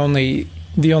not the only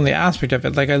aspect of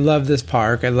it. Like, I love this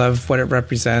park. I love what it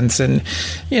represents. And,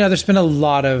 there's been a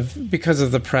lot of, because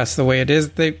of the press, the way it is,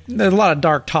 there's a lot of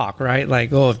dark talk, right?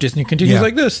 Like, if Disney continues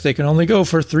like this, they can only go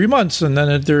for 3 months and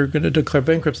then they're going to declare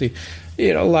bankruptcy.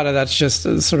 A lot of that's just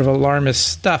sort of alarmist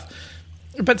stuff.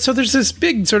 But so there's this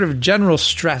big sort of general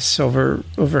stress over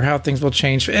how things will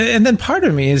change. And then part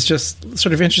of me is just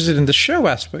sort of interested in the show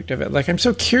aspect of it. Like, I'm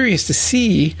so curious to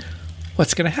see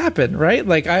what's going to happen, right?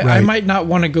 Like, I might not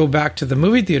want to go back to the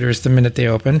movie theaters the minute they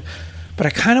open, but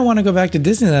I kind of want to go back to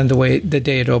Disneyland the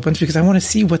day it opens because I want to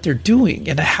see what they're doing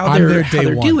and how they're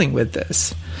dealing with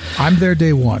this. I'm there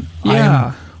day one.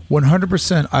 Yeah.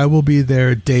 100%. I will be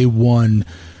there day one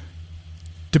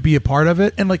to be a part of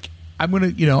it. And like, I'm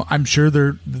going to, I'm sure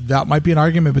that might be an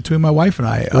argument between my wife and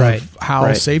I of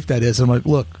how safe that is. I'm like,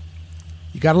 look,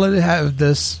 you got to let it have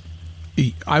this.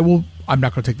 I'm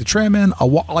not going to take the tram in.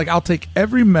 I'll take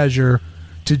every measure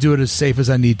to do it as safe as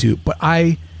I need to. But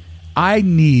I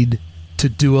need to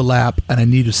do a lap and I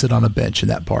need to sit on a bench in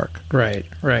that park. Right.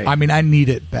 I mean, I need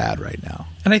it bad right now.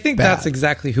 And I think that's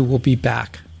exactly who will be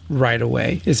back right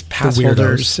away is pass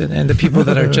holders and the people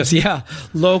that are just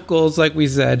locals, like we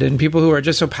said, and people who are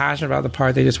just so passionate about the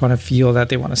park. They just want to feel that,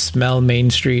 they want to smell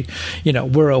Main Street.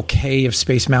 We're okay if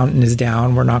Space Mountain is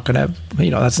down. We're not gonna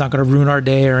that's not gonna ruin our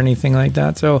day or anything like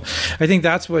that. So I think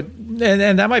that's what,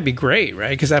 and that might be great, right?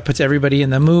 Because that puts everybody in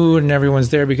the mood and everyone's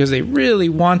there because they really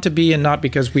want to be and not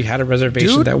because we had a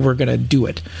reservation that we're gonna do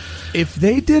it. If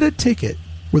they did a ticket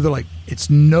where they're like, it's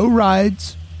no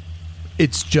rides,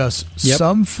 it's just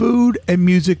some food and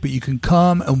music, but you can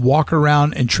come and walk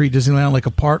around and treat Disneyland like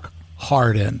a park,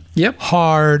 hard in. Yep.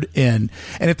 Hard in.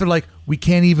 And if they're like, we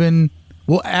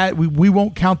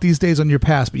won't count these days on your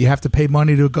pass, but you have to pay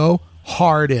money to go,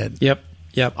 hard in. Yep.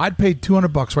 I'd pay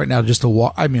 $200 right now just to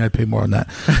walk. I mean, I'd pay more than that,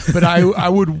 but I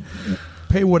would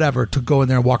pay whatever to go in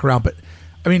there and walk around. But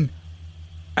I mean,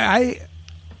 I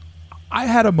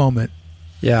had a moment.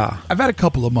 Yeah. I've had a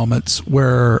couple of moments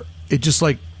where it just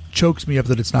like chokes me up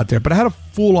that it's not there, but I had a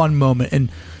full-on moment. And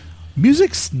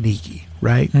music's sneaky,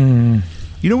 right?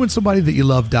 You know when somebody that you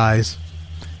love dies,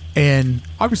 and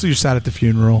obviously you're sad at the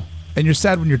funeral, and you're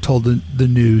sad when you're told the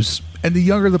news, and the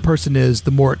younger the person is,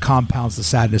 the more it compounds the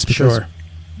sadness, because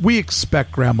we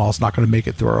expect grandma's not going to make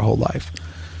it through our whole life.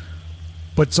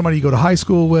 But somebody you go to high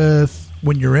school with,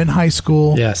 when you're in high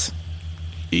school, yes,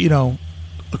 you know,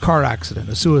 a car accident,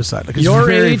 a suicide, like your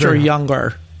age or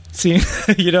younger. See,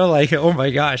 you know, like, oh my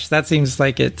gosh, that seems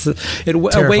like it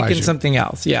awakens something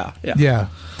else. Yeah.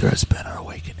 There has been an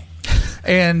awakening,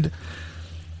 and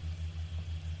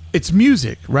it's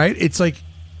music, right? It's like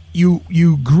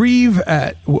you grieve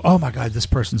at, oh my God, this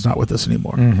person's not with us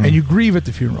anymore, and you grieve at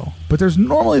the funeral. But there's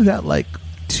normally that like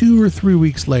 2 or 3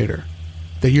 weeks later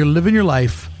that you're living your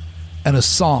life, and a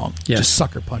song just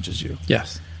sucker punches you.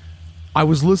 Yes. I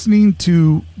was listening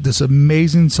to this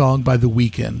amazing song by The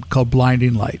Weeknd called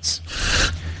Blinding Lights.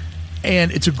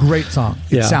 And it's a great song.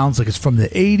 It sounds like it's from the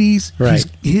 80s. Right.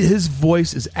 His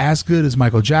voice is as good as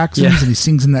Michael Jackson's, and he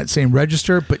sings in that same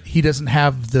register, but he doesn't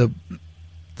have the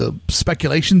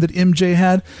speculation that MJ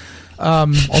had.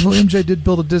 Although MJ did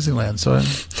build a Disneyland, so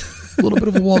a little bit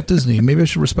of a Walt Disney. Maybe I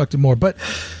should respect him more. But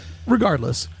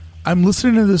regardless, I'm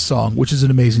listening to this song, which is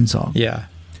an amazing song. Yeah.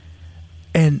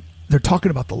 And they're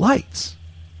talking about the lights.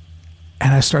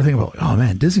 And I start thinking about, oh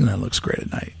man, Disneyland looks great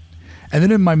at night. And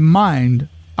then in my mind,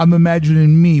 I'm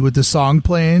imagining me with the song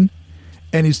playing,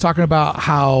 and he's talking about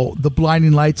how the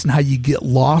blinding lights and how you get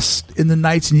lost in the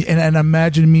nights. And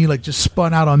imagine me like just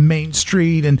spun out on Main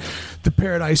Street and the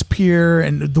Paradise Pier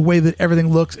and the way that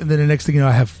everything looks. And then the next thing you know,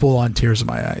 I have full on tears in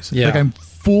my eyes. Yeah. Like I'm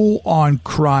full on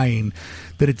crying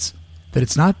that it's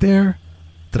not there,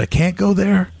 that I can't go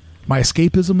there. My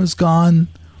escapism is gone.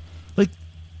 Like,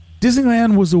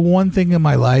 Disneyland was the one thing in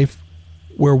my life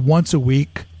where once a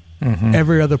week,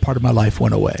 every other part of my life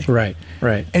went away. Right.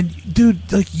 And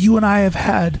dude, like, you and I have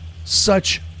had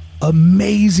such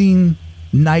amazing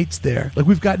nights there. Like,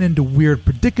 we've gotten into weird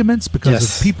predicaments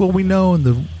because of people we know and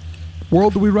the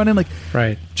world that we run in. Like,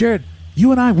 Jared,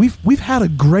 you and I, we've had a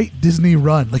great Disney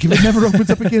run. Like, if it never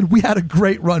opens up again, we had a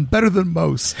great run, better than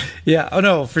most. Yeah. Oh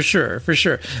no, for sure.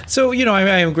 So, you know, I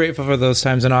am grateful for those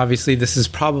times, and obviously this is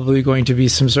probably going to be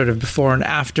some sort of before and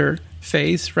after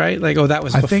phase, right? Like, oh, that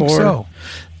was before. I think so.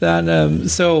 Then,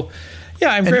 so.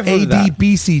 Yeah, I'm grateful for that. An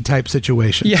ADBC type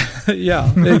situation.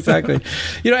 Yeah, exactly.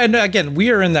 You know, and again,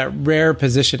 we are in that rare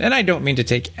position, and I don't mean to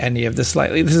take any of this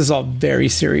lightly. This is all very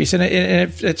serious, and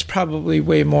it's probably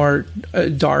way more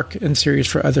dark and serious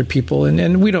for other people,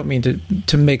 and we don't mean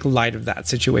to make light of that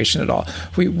situation at all.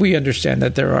 We understand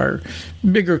that there are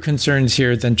bigger concerns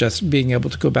here than just being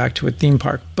able to go back to a theme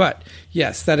park. But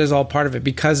yes, that is all part of it,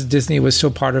 because Disney was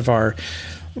so part of our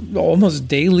almost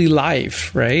daily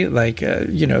life, right? Like,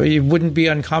 you know, it wouldn't be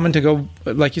uncommon to go,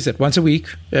 like you said, once a week,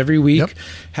 every week,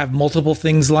 have multiple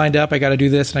things lined up. I got to do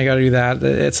this and I got to do that.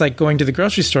 It's like going to the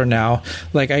grocery store now.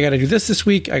 Like, I got to do this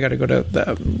week. I got to go to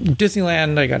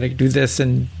Disneyland. I got to do this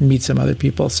and meet some other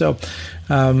people. So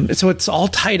it's all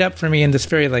tied up for me in this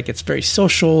very, like, it's very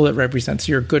social. It represents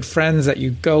your good friends that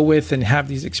you go with and have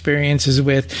these experiences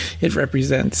with. It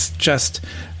represents just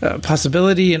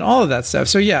possibility and all of that stuff.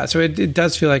 So yeah, so it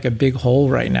does feel like a big hole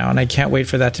right now, and I can't wait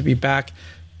for that to be back,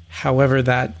 however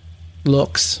that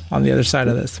looks on the other side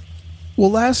of this. Well,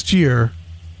 last year,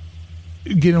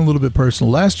 getting a little bit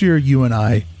personal, last year you and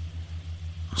I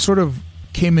sort of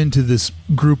came into this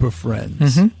group of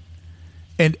friends,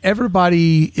 and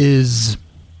everybody is,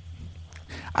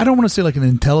 I don't want to say like an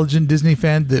intelligent Disney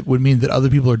fan, that would mean that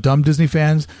other people are dumb Disney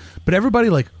fans, but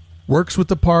everybody like works with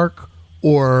the park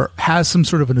or has some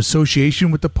sort of an association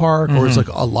with the park, or is like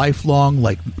a lifelong,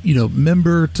 like, you know,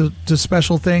 member to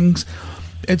special things.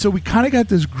 And so we kind of got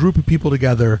this group of people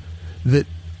together, that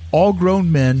all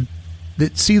grown men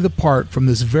that see the park from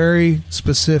this very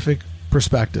specific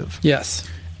perspective. Yes.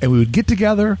 And we would get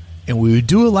together and we would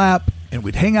do a lap and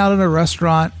we'd hang out in a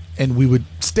restaurant and we would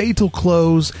stay till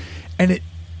close. And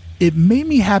it made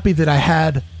me happy that I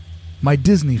had my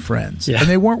Disney friends, and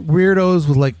they weren't weirdos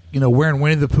with, like, you know, wearing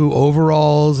Winnie the Pooh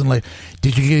overalls and like,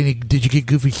 did you get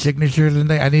Goofy signature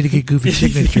today? I need to get Goofy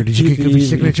signature. Did you get Goofy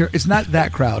signature? It's not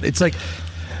that crowd. It's like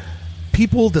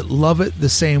people that love it the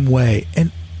same way,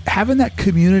 and having that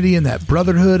community and that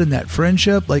brotherhood and that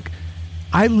friendship. Like,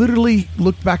 I literally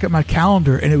looked back at my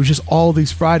calendar and it was just all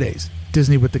these Fridays,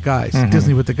 Disney with the guys,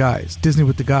 Disney with the guys, Disney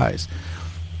with the guys,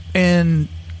 and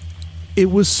it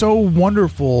was so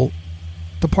wonderful.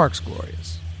 The park's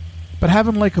glorious, but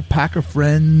having like a pack of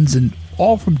friends and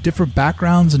all from different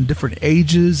backgrounds and different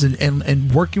ages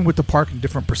and working with the park in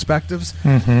different perspectives,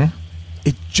 it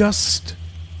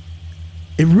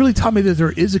really taught me that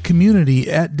there is a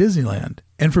community at Disneyland.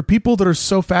 And for people that are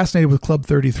so fascinated with Club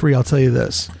 33, I'll tell you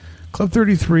this. Club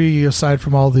 33, aside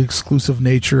from all the exclusive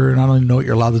nature, and I don't even know what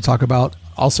you're allowed to talk about,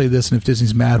 I'll say this, and if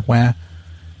Disney's mad, wah,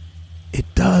 it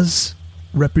does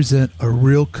represent a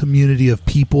real community of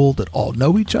people that all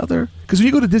know each other. Because when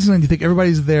you go to Disneyland, you think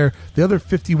everybody's there. The other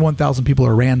 51,000 people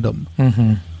are random.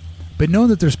 Mm-hmm. But knowing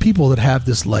that there's people that have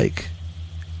this, like,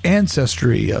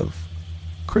 ancestry of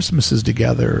Christmases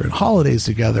together and holidays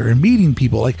together and meeting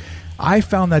people, like, I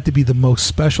found that to be the most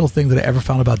special thing that I ever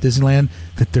found about Disneyland,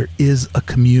 that there is a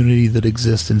community that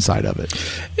exists inside of it.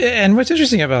 And what's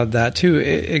interesting about that, too,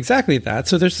 exactly that.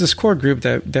 So there's this core group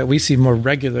that we see more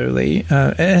regularly,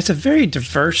 and it's a very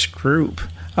diverse group.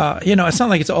 It's not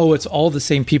like it's all the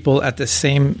same people at the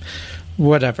same,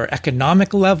 whatever,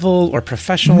 economic level or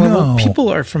professional level. People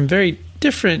are from very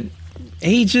different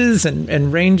ages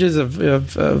and ranges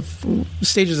of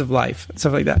stages of life,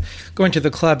 stuff like that. Going to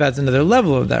the club adds another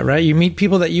level of that, right? You meet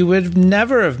people that you would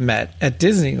never have met at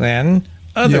Disneyland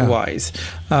otherwise.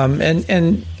 Yeah.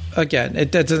 And again,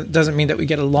 it doesn't mean that we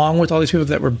get along with all these people,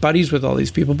 that we're buddies with all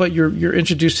these people, but you're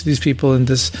introduced to these people in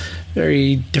this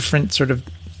very different sort of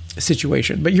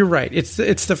situation. But you're right.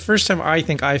 It's the first time I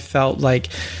think I felt like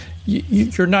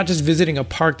you're not just visiting a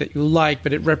park that you like,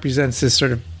 but it represents this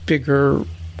sort of bigger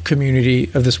community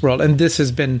of this world. And this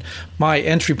has been my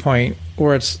entry point,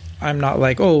 where I'm not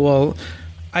like, oh, well,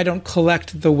 I don't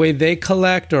collect the way they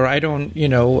collect, or I don't,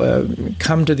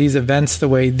 come to these events the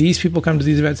way these people come to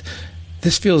these events.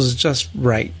 This feels just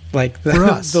right. Like for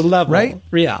us, the level. Right?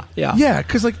 Yeah. Yeah,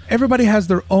 because like everybody has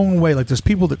their own way. Like there's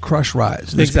people that crush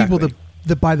rides. There's exactly. people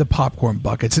that buy the popcorn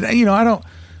buckets. And,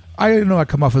 I know I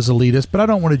come off as elitist, but I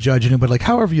don't want to judge anybody. Like,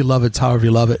 however you love it's however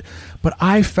you love it. But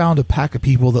I found a pack of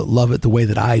people that love it the way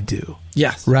that I do.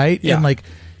 Yes. Right? Yeah. And, like,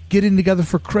 getting together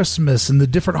for Christmas and the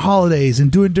different holidays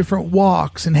and doing different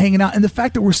walks and hanging out. And the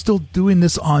fact that we're still doing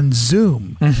this on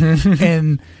Zoom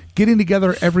and getting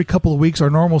together every couple of weeks, our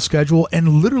normal schedule,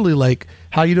 and literally, like,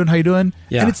 how you doing?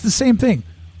 Yeah. And it's the same thing.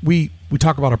 We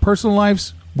talk about our personal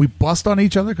lives. We bust on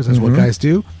each other because that's what guys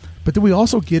do. But then we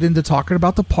also get into talking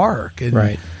about the park and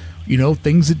right.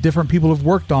 Things that different people have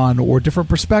worked on, or different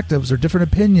perspectives or different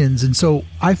opinions. And so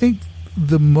I think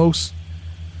the most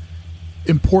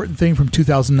important thing from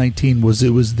 2019 was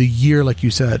it was the year, like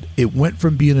you said, it went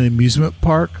from being an amusement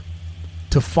park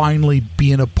to finally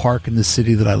being a park in the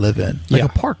city that I live in. Like a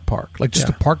park, like just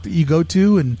a park that you go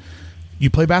to and you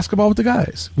play basketball with the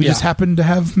guys. We just happen to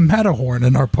have Matterhorn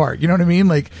in our park. You know what I mean?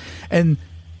 Like, and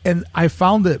I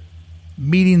found that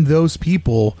meeting those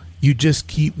people, you just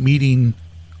keep meeting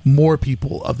more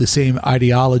people of the same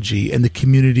ideology, and the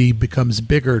community becomes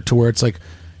bigger to where it's like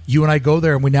you and I go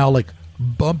there and we now like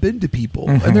bump into people,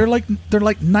 and they're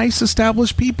like nice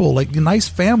established people, like nice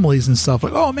families and stuff.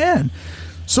 Like, oh man,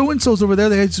 so and so's over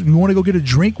there. You want to go get a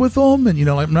drink with them, and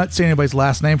I'm not saying anybody's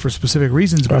last name for specific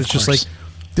reasons, but it's just like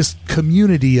this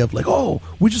community of like, oh,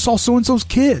 we just saw so and so's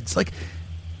kids, like.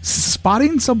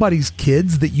 Spotting somebody's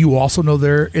kids that you also know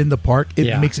they're in the park,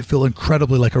 it makes it feel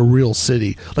incredibly like a real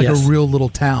city, like a real little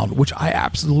town, which I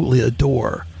absolutely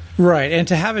adore. Right, and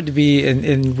to have it to be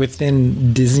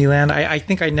within Disneyland, I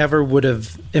think I never would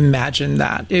have imagined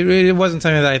that. It wasn't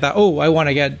something that I thought, oh, I want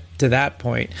to get to that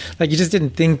point. Like, you just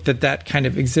didn't think that kind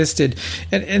of existed.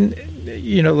 And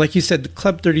like you said,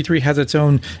 Club 33 has its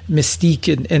own mystique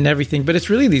and everything, but it's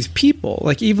really these people.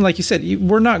 Like, even like you said,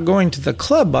 we're not going to the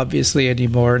club, obviously,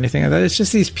 anymore or anything like that. It's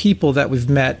just these people that we've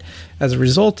met as a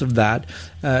result of that,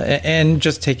 and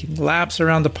just taking laps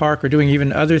around the park or doing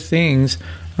even other things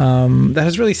that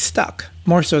has really stuck,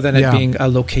 more so than it being a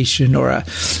location or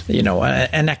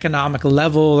an economic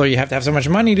level, or you have to have so much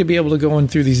money to be able to go in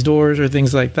through these doors or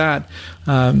things like that.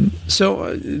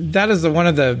 So that is one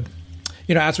of the,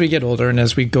 as we get older and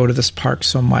as we go to this park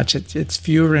so much, it's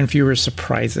fewer and fewer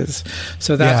surprises.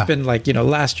 So that's been like,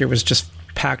 last year was just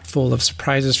packed full of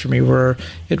surprises for me, where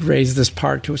it raised this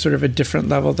park to a sort of a different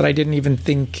level that I didn't even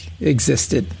think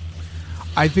existed.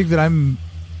 I think that I'm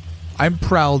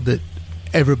proud that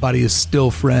everybody is still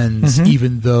friends,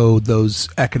 even though those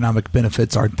economic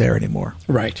benefits aren't there anymore.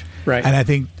 Right.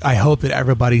 And I hope that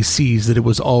everybody sees that it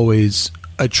was always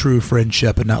a true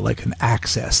friendship and not like an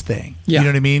access thing. Yeah. You know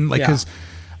what I mean? Like, because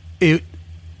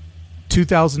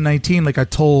 2019, like I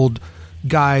told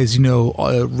guys,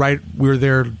 right, we were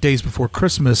there days before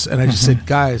Christmas, and I just said,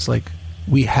 guys, like,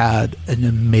 we had an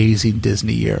amazing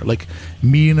Disney year. Like,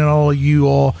 meeting all of you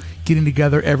all, getting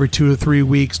together every 2 or 3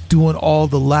 weeks, doing all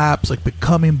the laps, like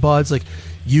becoming buds. Like,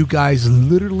 you guys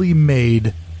literally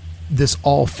made this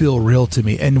all feel real to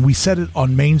me. And we said it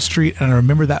on Main Street, and I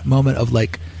remember that moment of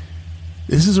like,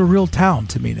 this is a real town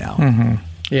to me now.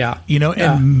 Yeah.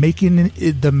 And making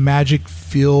the magic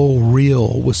feel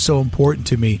real was so important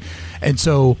to me. And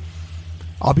so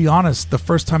I'll be honest, the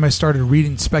first time I started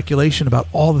reading speculation about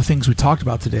all the things we talked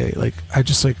about today, like I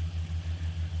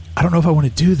don't know if I want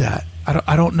to do that.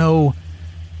 I don't know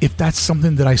if that's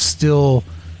something that I still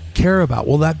care about.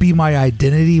 Will that be my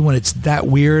identity when it's that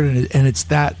weird and it's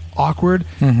that awkward?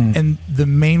 Mm-hmm. And the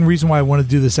main reason why I want to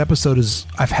do this episode is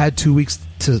I've had 2 weeks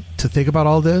to think about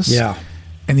all this. Yeah.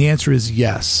 And the answer is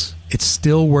yes. It's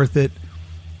still worth it.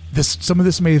 Some of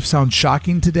this may sound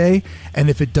shocking today, and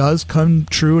if it does come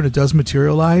true and it does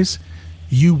materialize,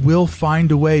 you will find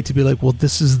a way to be like, well,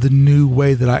 this is the new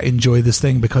way that I enjoy this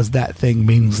thing because that thing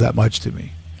means that much to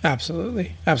me.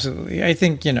 Absolutely. I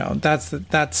think,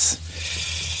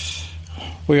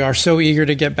 we are so eager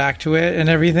to get back to it and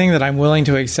everything that I'm willing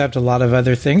to accept a lot of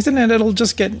other things, and then it'll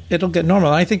get normal.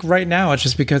 And I think right now it's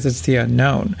just because it's the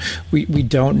unknown. We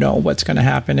don't know what's going to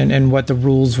happen and what the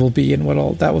rules will be and what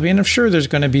all that will be. And I'm sure there's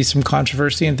going to be some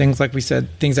controversy and things, like we said,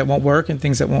 things that won't work and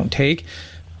things that won't take.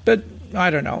 But I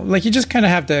don't know. Like, you just kind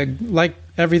of have to, like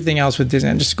everything else with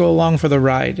Disney, just go along for the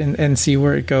ride and see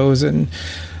where it goes. And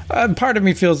part of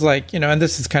me feels like, and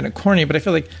this is kind of corny, but I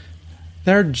feel like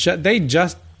they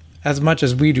just as much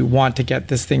as we do want to get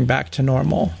this thing back to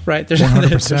normal, right? There's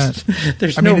 100%.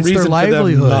 There's no reason for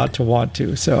them not to want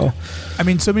to. So, I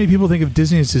mean, so many people think of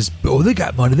Disney as this, oh, they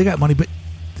got money, but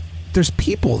there's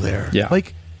people there. Yeah.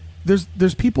 Like,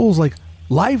 there's people's, like,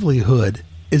 livelihood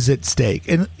is at stake.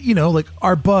 And, like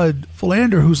our bud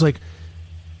Philander, who's like,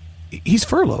 he's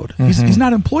furloughed. Mm-hmm. He's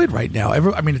not employed right now.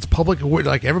 It's public.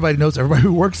 Like, everybody knows everybody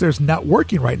who works there is not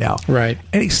working right now. Right.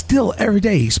 And he's still, every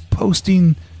day, he's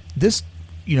posting this,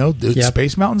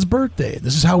 Space Mountain's birthday.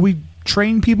 This is how we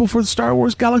train people for the Star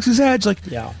Wars Galaxy's Edge. Like,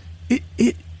 yeah.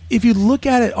 If you look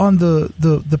at it on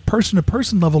the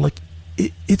person-to-person level, like,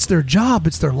 it's their job.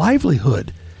 It's their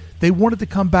livelihood. They want it to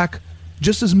come back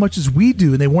just as much as we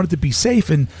do, and they want it to be safe.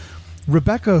 And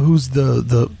Rebecca, who's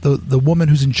the woman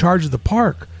who's in charge of the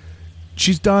park,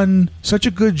 she's done such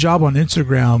a good job on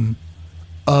Instagram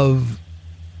of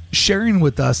sharing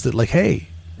with us that, like, hey,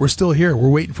 we're still here. We're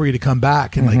waiting for you to come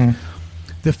back. And like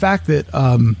the fact that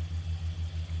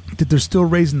that they're still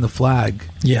raising the flag,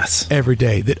 yes, every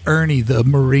day. That Ernie, the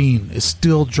Marine, is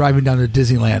still driving down to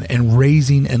Disneyland and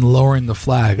raising and lowering the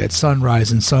flag at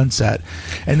sunrise and sunset.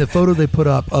 And the photo they put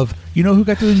up of, who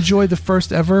got to enjoy the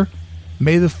first ever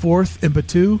May the 4th in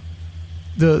Batuu?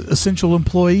 The essential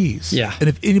employees. Yeah. And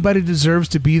if anybody deserves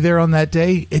to be there on that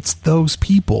day, it's those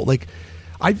people. Like,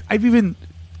 I've even,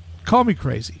 call me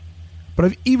crazy, but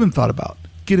I've even thought about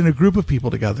getting a group of people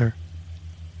together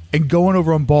and going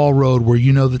over on Ball Road where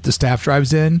that the staff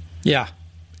drives in. Yeah.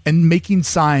 And making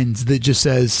signs that just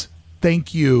says,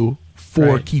 thank you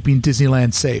for keeping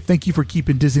Disneyland safe. Thank you for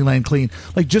keeping Disneyland clean.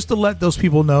 Like, just to let those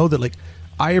people know that, like,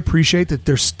 I appreciate that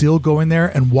they're still going there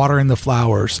and watering the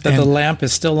flowers. That the lamp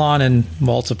is still on in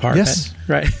Walt's apartment. Yes.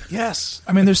 Right. Yes.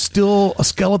 I mean, there's still a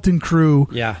skeleton crew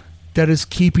that is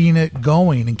keeping it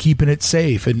going and keeping it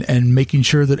safe and making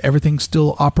sure that everything's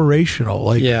still operational.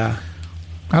 Like,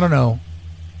 I don't know.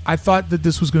 I thought that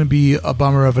this was going to be a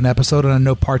bummer of an episode, and I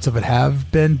know parts of it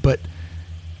have been, but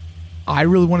I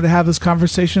really wanted to have this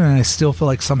conversation, and I still feel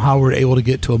like somehow we're able to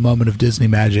get to a moment of Disney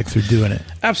magic through doing it.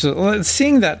 Absolutely. Well,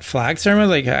 seeing that flag ceremony,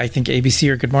 like I think ABC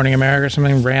or Good Morning America or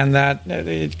something ran that.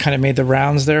 It kind of made the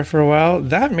rounds there for a while.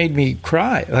 That made me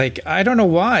cry. Like, I don't know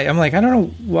why. I'm like, I don't know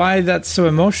why that's so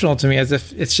emotional to me, as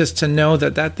if it's just to know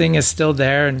that thing is still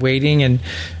there and waiting and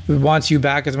wants you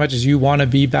back as much as you want to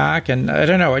be back. And I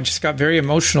don't know. I just got very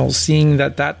emotional seeing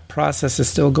that process is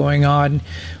still going on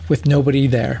with nobody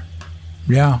there.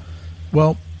 Yeah.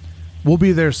 Well, we'll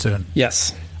be there soon.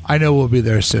 Yes. I know we'll be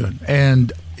there soon.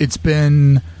 And it's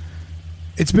been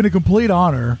a complete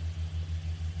honor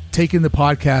taking the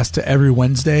podcast to every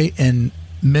Wednesday and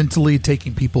mentally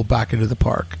taking people back into the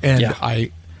park. And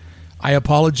I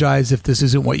apologize if this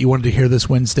isn't what you wanted to hear this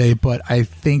Wednesday, but I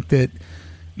think that,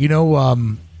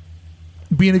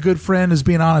 being a good friend is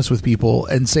being honest with people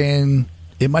and saying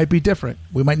it might be different.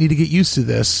 We might need to get used to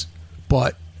this,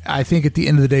 but I think at the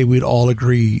end of the day, we'd all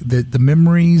agree that the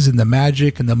memories and the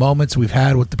magic and the moments we've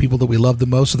had with the people that we love the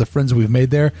most, or the friends we've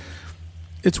made there,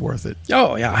 it's worth it.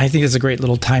 Oh yeah, I think it's a great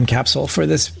little time capsule for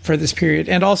this period.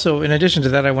 And also, in addition to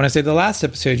that, I want to say the last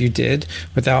episode you did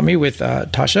without me with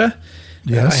Tasha,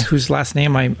 whose last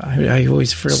name I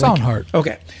always forget. Soundheart.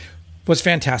 Okay. Was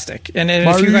fantastic. And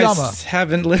if you guys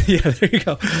haven't there you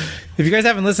go. If you guys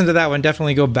haven't listened to that one,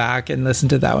 definitely go back and listen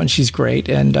to that one. She's great,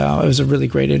 and it was a really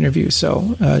great interview.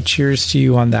 So cheers to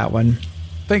you on that one.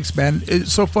 Thanks, man.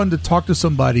 It's so fun to talk to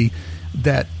somebody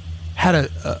that had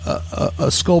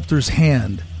a sculptor's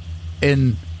hand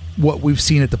in what we've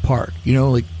seen at the park.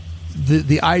 Like,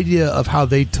 the idea of how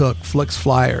they took Flix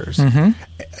Flyers, a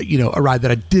ride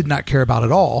that I did not care about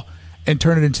at all, and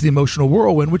turn it into the Emotional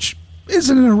Whirlwind, which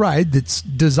isn't a ride that's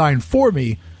designed for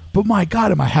me. But my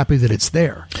God, am I happy that it's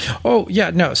there. Oh, yeah,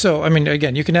 no. So, I mean,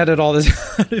 again, you can edit all this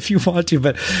if you want to,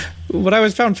 but what I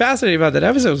found fascinating about that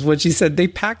episode was when she said they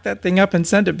packed that thing up and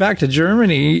sent it back to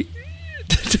Germany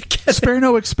to get Spare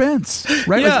no expense,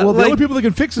 right? Yeah, the only people that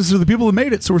can fix this are the people that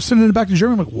made it, so we're sending it back to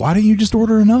Germany. I'm like, why don't you just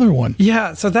order another one?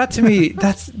 Yeah, so that to me,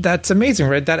 that's amazing,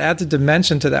 right? That adds a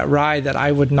dimension to that ride that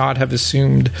I would not have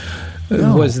assumed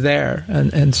was there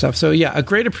and stuff. So yeah, a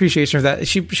great appreciation of that.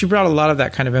 She brought a lot of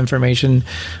that kind of information,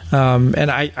 and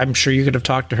I'm sure you could have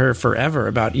talked to her forever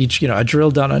about each, a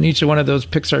drill down on each one of those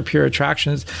Pixar Pier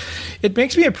attractions. It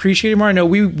makes me appreciate it more. I know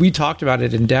we talked about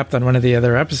it in depth on one of the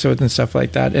other episodes and stuff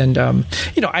like that, and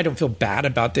I don't feel bad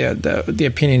about the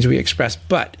opinions we expressed,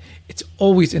 but it's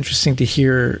always interesting to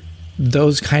hear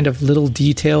those kind of little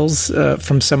details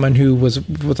from someone who was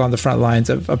on the front lines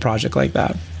of a project like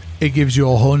that. It gives you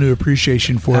a whole new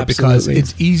appreciation for it, because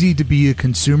it's easy to be a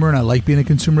consumer, and I like being a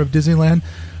consumer of Disneyland,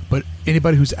 but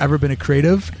anybody who's ever been a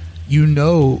creative,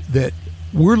 that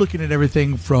we're looking at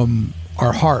everything from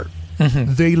our heart.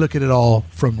 Mm-hmm. They look at it all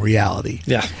from reality.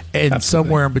 Yeah. And absolutely.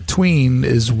 Somewhere in between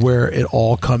is where it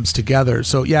all comes together.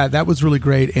 So, yeah, that was really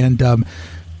great. And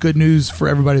good news for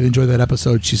everybody that enjoyed that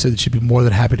episode. She said that she'd be more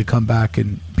than happy to come back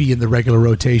and be in the regular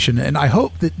rotation. And I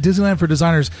hope that Disneyland for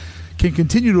Designers can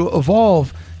continue to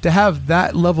evolve to have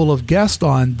that level of guest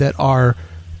on that are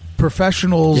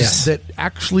professionals that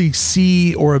actually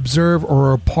see or observe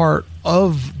or are part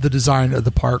of the design of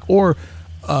the park, or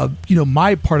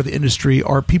my part of the industry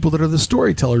are people that are the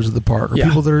storytellers of the park, or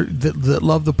people that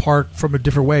love the park from a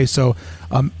different way. So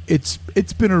it's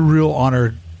been a real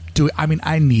honor.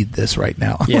 I need this right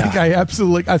now. Yeah. I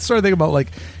started thinking about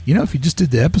if you just did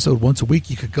the episode once a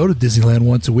week, you could go to Disneyland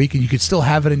once a week and you could still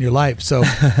have it in your life. So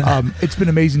it's been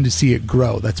amazing to see it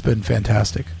grow. That's been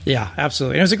fantastic. Yeah,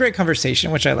 absolutely. And it was a great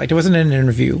conversation, which I liked. It wasn't an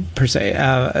interview per se.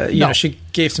 No. She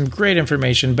gave some great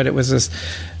information, but it was this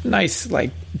nice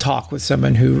talk with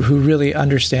someone who really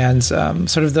understands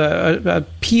sort of the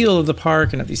appeal of the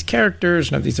park and of these characters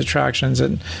and of these attractions.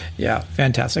 And yeah,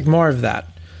 fantastic. More of that.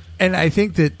 And I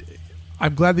think that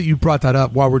I'm glad that you brought that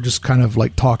up while we're just kind of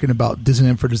talking about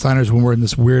Disneyland for Designers when we're in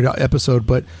this weird episode.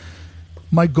 But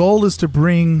my goal is to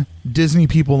bring Disney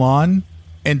people on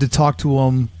and to talk to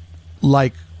them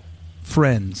like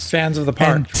friends. Fans of the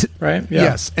park, right? Yeah.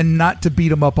 Yes. And not to beat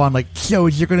them up on so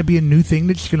is there going to be a new thing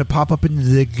that's going to pop up in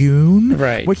the lagoon?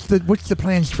 Right. What's the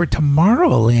plans for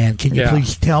Tomorrowland? Can you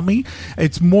please tell me?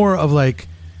 It's more of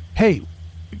hey,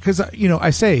 because, I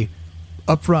say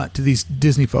up front to these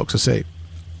Disney folks, I say,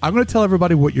 I'm going to tell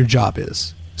everybody what your job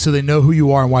is so they know who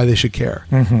you are and why they should care.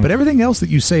 Mm-hmm. But everything else that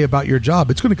you say about your job,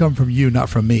 it's going to come from you, not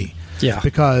from me. Yeah.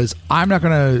 Because I'm not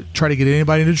going to try to get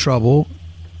anybody into trouble.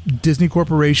 Disney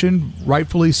Corporation,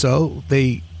 rightfully so,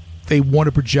 they want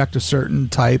to project a certain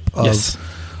type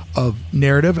of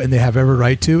narrative, and they have every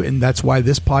right to, and that's why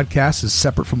this podcast is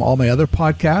separate from all my other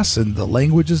podcasts, and the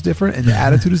language is different and the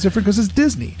attitude is different because it's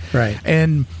Disney. Right.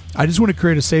 And I just want to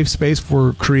create a safe space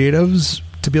for creatives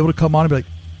to be able to come on and be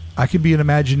I can be an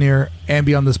Imagineer and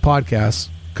be on this podcast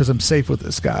because I'm safe with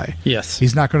this guy. Yes.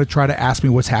 He's not going to try to ask me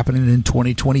what's happening in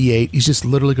 2028. He's just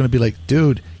literally going to be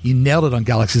dude, you nailed it on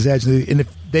Galaxy's Edge. And if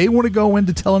they want to go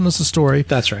into telling us a story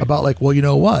that's right. about well, you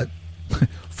know what?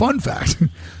 Fun fact,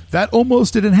 that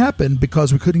almost didn't happen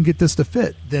because we couldn't get this to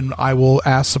fit, then I will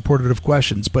ask supportive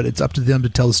questions. But it's up to them to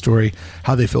tell the story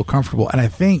how they feel comfortable. And I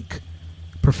think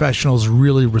professionals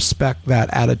really respect that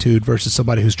attitude versus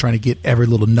somebody who's trying to get every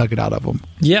little nugget out of them.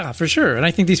 Yeah, for sure. And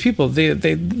I think these people,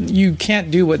 you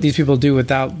can't do what these people do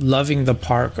without loving the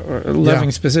park or loving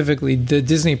specifically the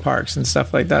Disney parks and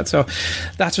stuff like that. So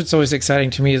that's what's always exciting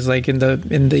to me is in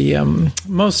the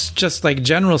most just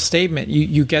general statement,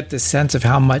 you get this sense of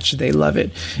how much they love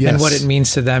it and what it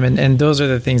means to them. And those are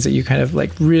the things that you kind of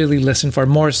really listen for,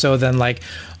 more so than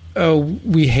oh,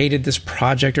 we hated this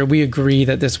project, or we agree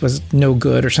that this was no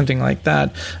good, or something like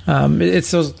that.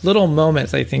 It's those little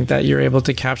moments, I think, that you're able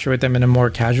to capture with them in a more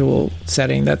casual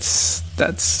setting. That's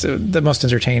the most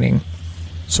entertaining.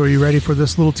 So are you ready for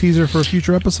this little teaser for a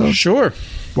future episode? Sure.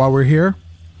 While we're here,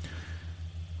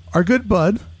 our good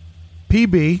bud,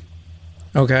 PB,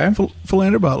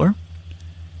 Philander Butler,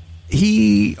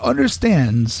 he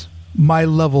understands my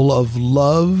level of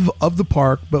love of the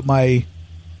park, but my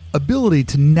ability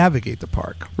to navigate the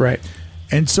park. Right.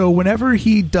 And so whenever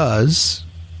he does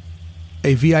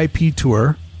a VIP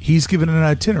tour, he's given an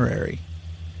itinerary.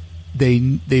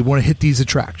 They want to hit these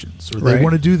attractions, or they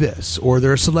want to do this, or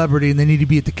they're a celebrity and they need to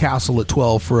be at the castle at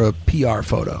 12 for a PR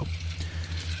photo.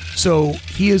 So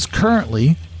he is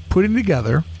currently putting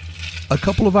together a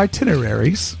couple of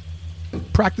itineraries,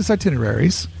 practice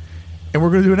itineraries, and we're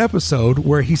going to do an episode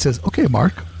where he says, okay,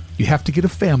 Mark, you have to get a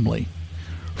family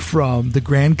from the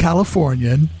Grand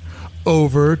Californian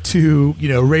over to,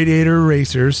 Radiator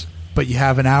Racers, but you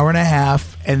have an hour and a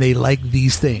half and they like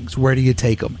these things. Where do you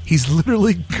take them? He's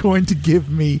literally going to give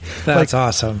me That's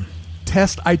awesome.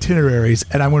 test itineraries,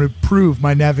 and I'm going to prove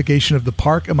my navigation of the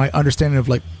park and my understanding of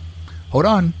hold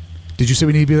on, did you say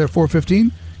we need to be there at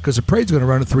 4:15? Because the parade's going to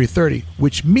run at 3:30,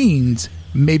 which means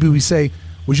maybe we say,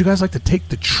 would you guys like to take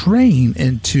the train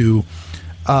into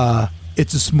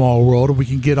It's a Small World, and we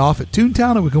can get off at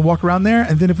Toontown and we can walk around there,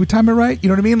 and then if we time it right, you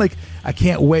know what I mean? I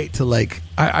can't wait to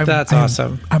That's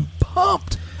awesome. I'm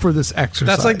pumped for this exercise.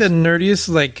 That's like the nerdiest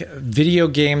video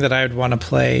game that I would want to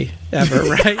play ever,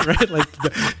 right?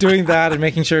 Doing that and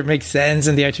making sure it makes sense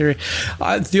in the itinerary.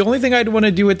 The only thing I'd want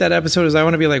to do with that episode is I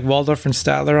want to be like Waldorf and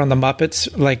Statler on the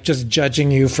Muppets, just judging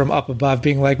you from up above,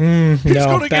 being like, no,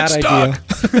 bad idea.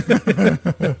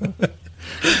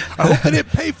 I hope they didn't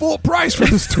pay full price for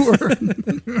this tour.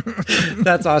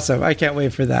 That's awesome. I can't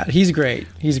wait for that. He's great.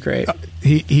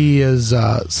 He is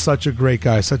such a great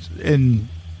guy. And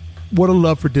what a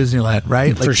love for Disneyland,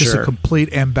 right? For just sure. A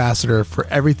complete ambassador for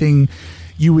everything.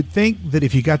 You would think that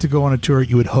if you got to go on a tour,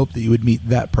 you would hope that you would meet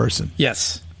that person.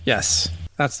 Yes.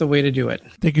 That's the way to do it.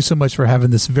 Thank you so much for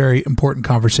having this very important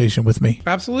conversation with me.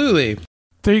 Absolutely.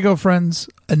 There you go, friends.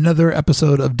 Another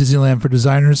episode of Disneyland for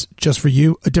Designers, just for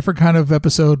you. A different kind of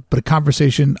episode, but a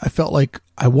conversation I felt like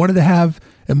I wanted to have,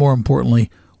 and more importantly,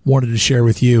 wanted to share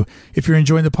with you. If you're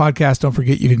enjoying the podcast, don't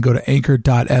forget you can go to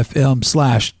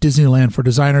anchor.fm/Disneyland for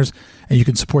Designers, and you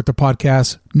can support the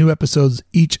podcast. New episodes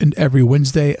each and every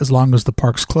Wednesday, as long as the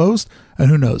park's closed. And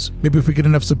who knows, maybe if we get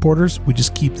enough supporters, we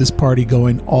just keep this party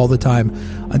going all the time.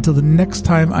 Until the next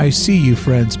time I see you,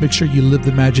 friends, make sure you live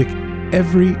the magic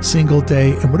every single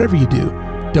day, and whatever you do,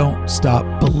 don't stop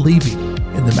believing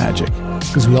in the magic,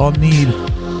 because we all need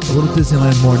a little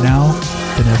Disneyland more now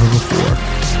than ever before.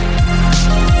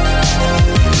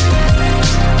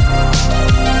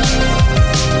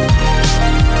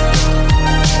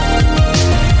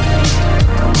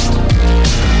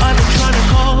 I've been trying to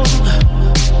call,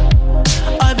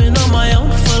 I've been on my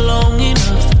own for long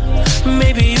enough.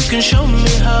 Maybe you can show me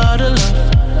how to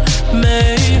love.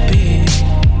 Maybe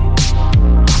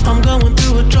I'm going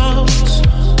through a drought.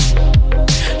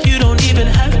 You don't even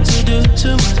have to do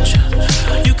too much.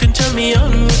 You can turn me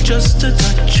on with just a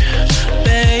touch.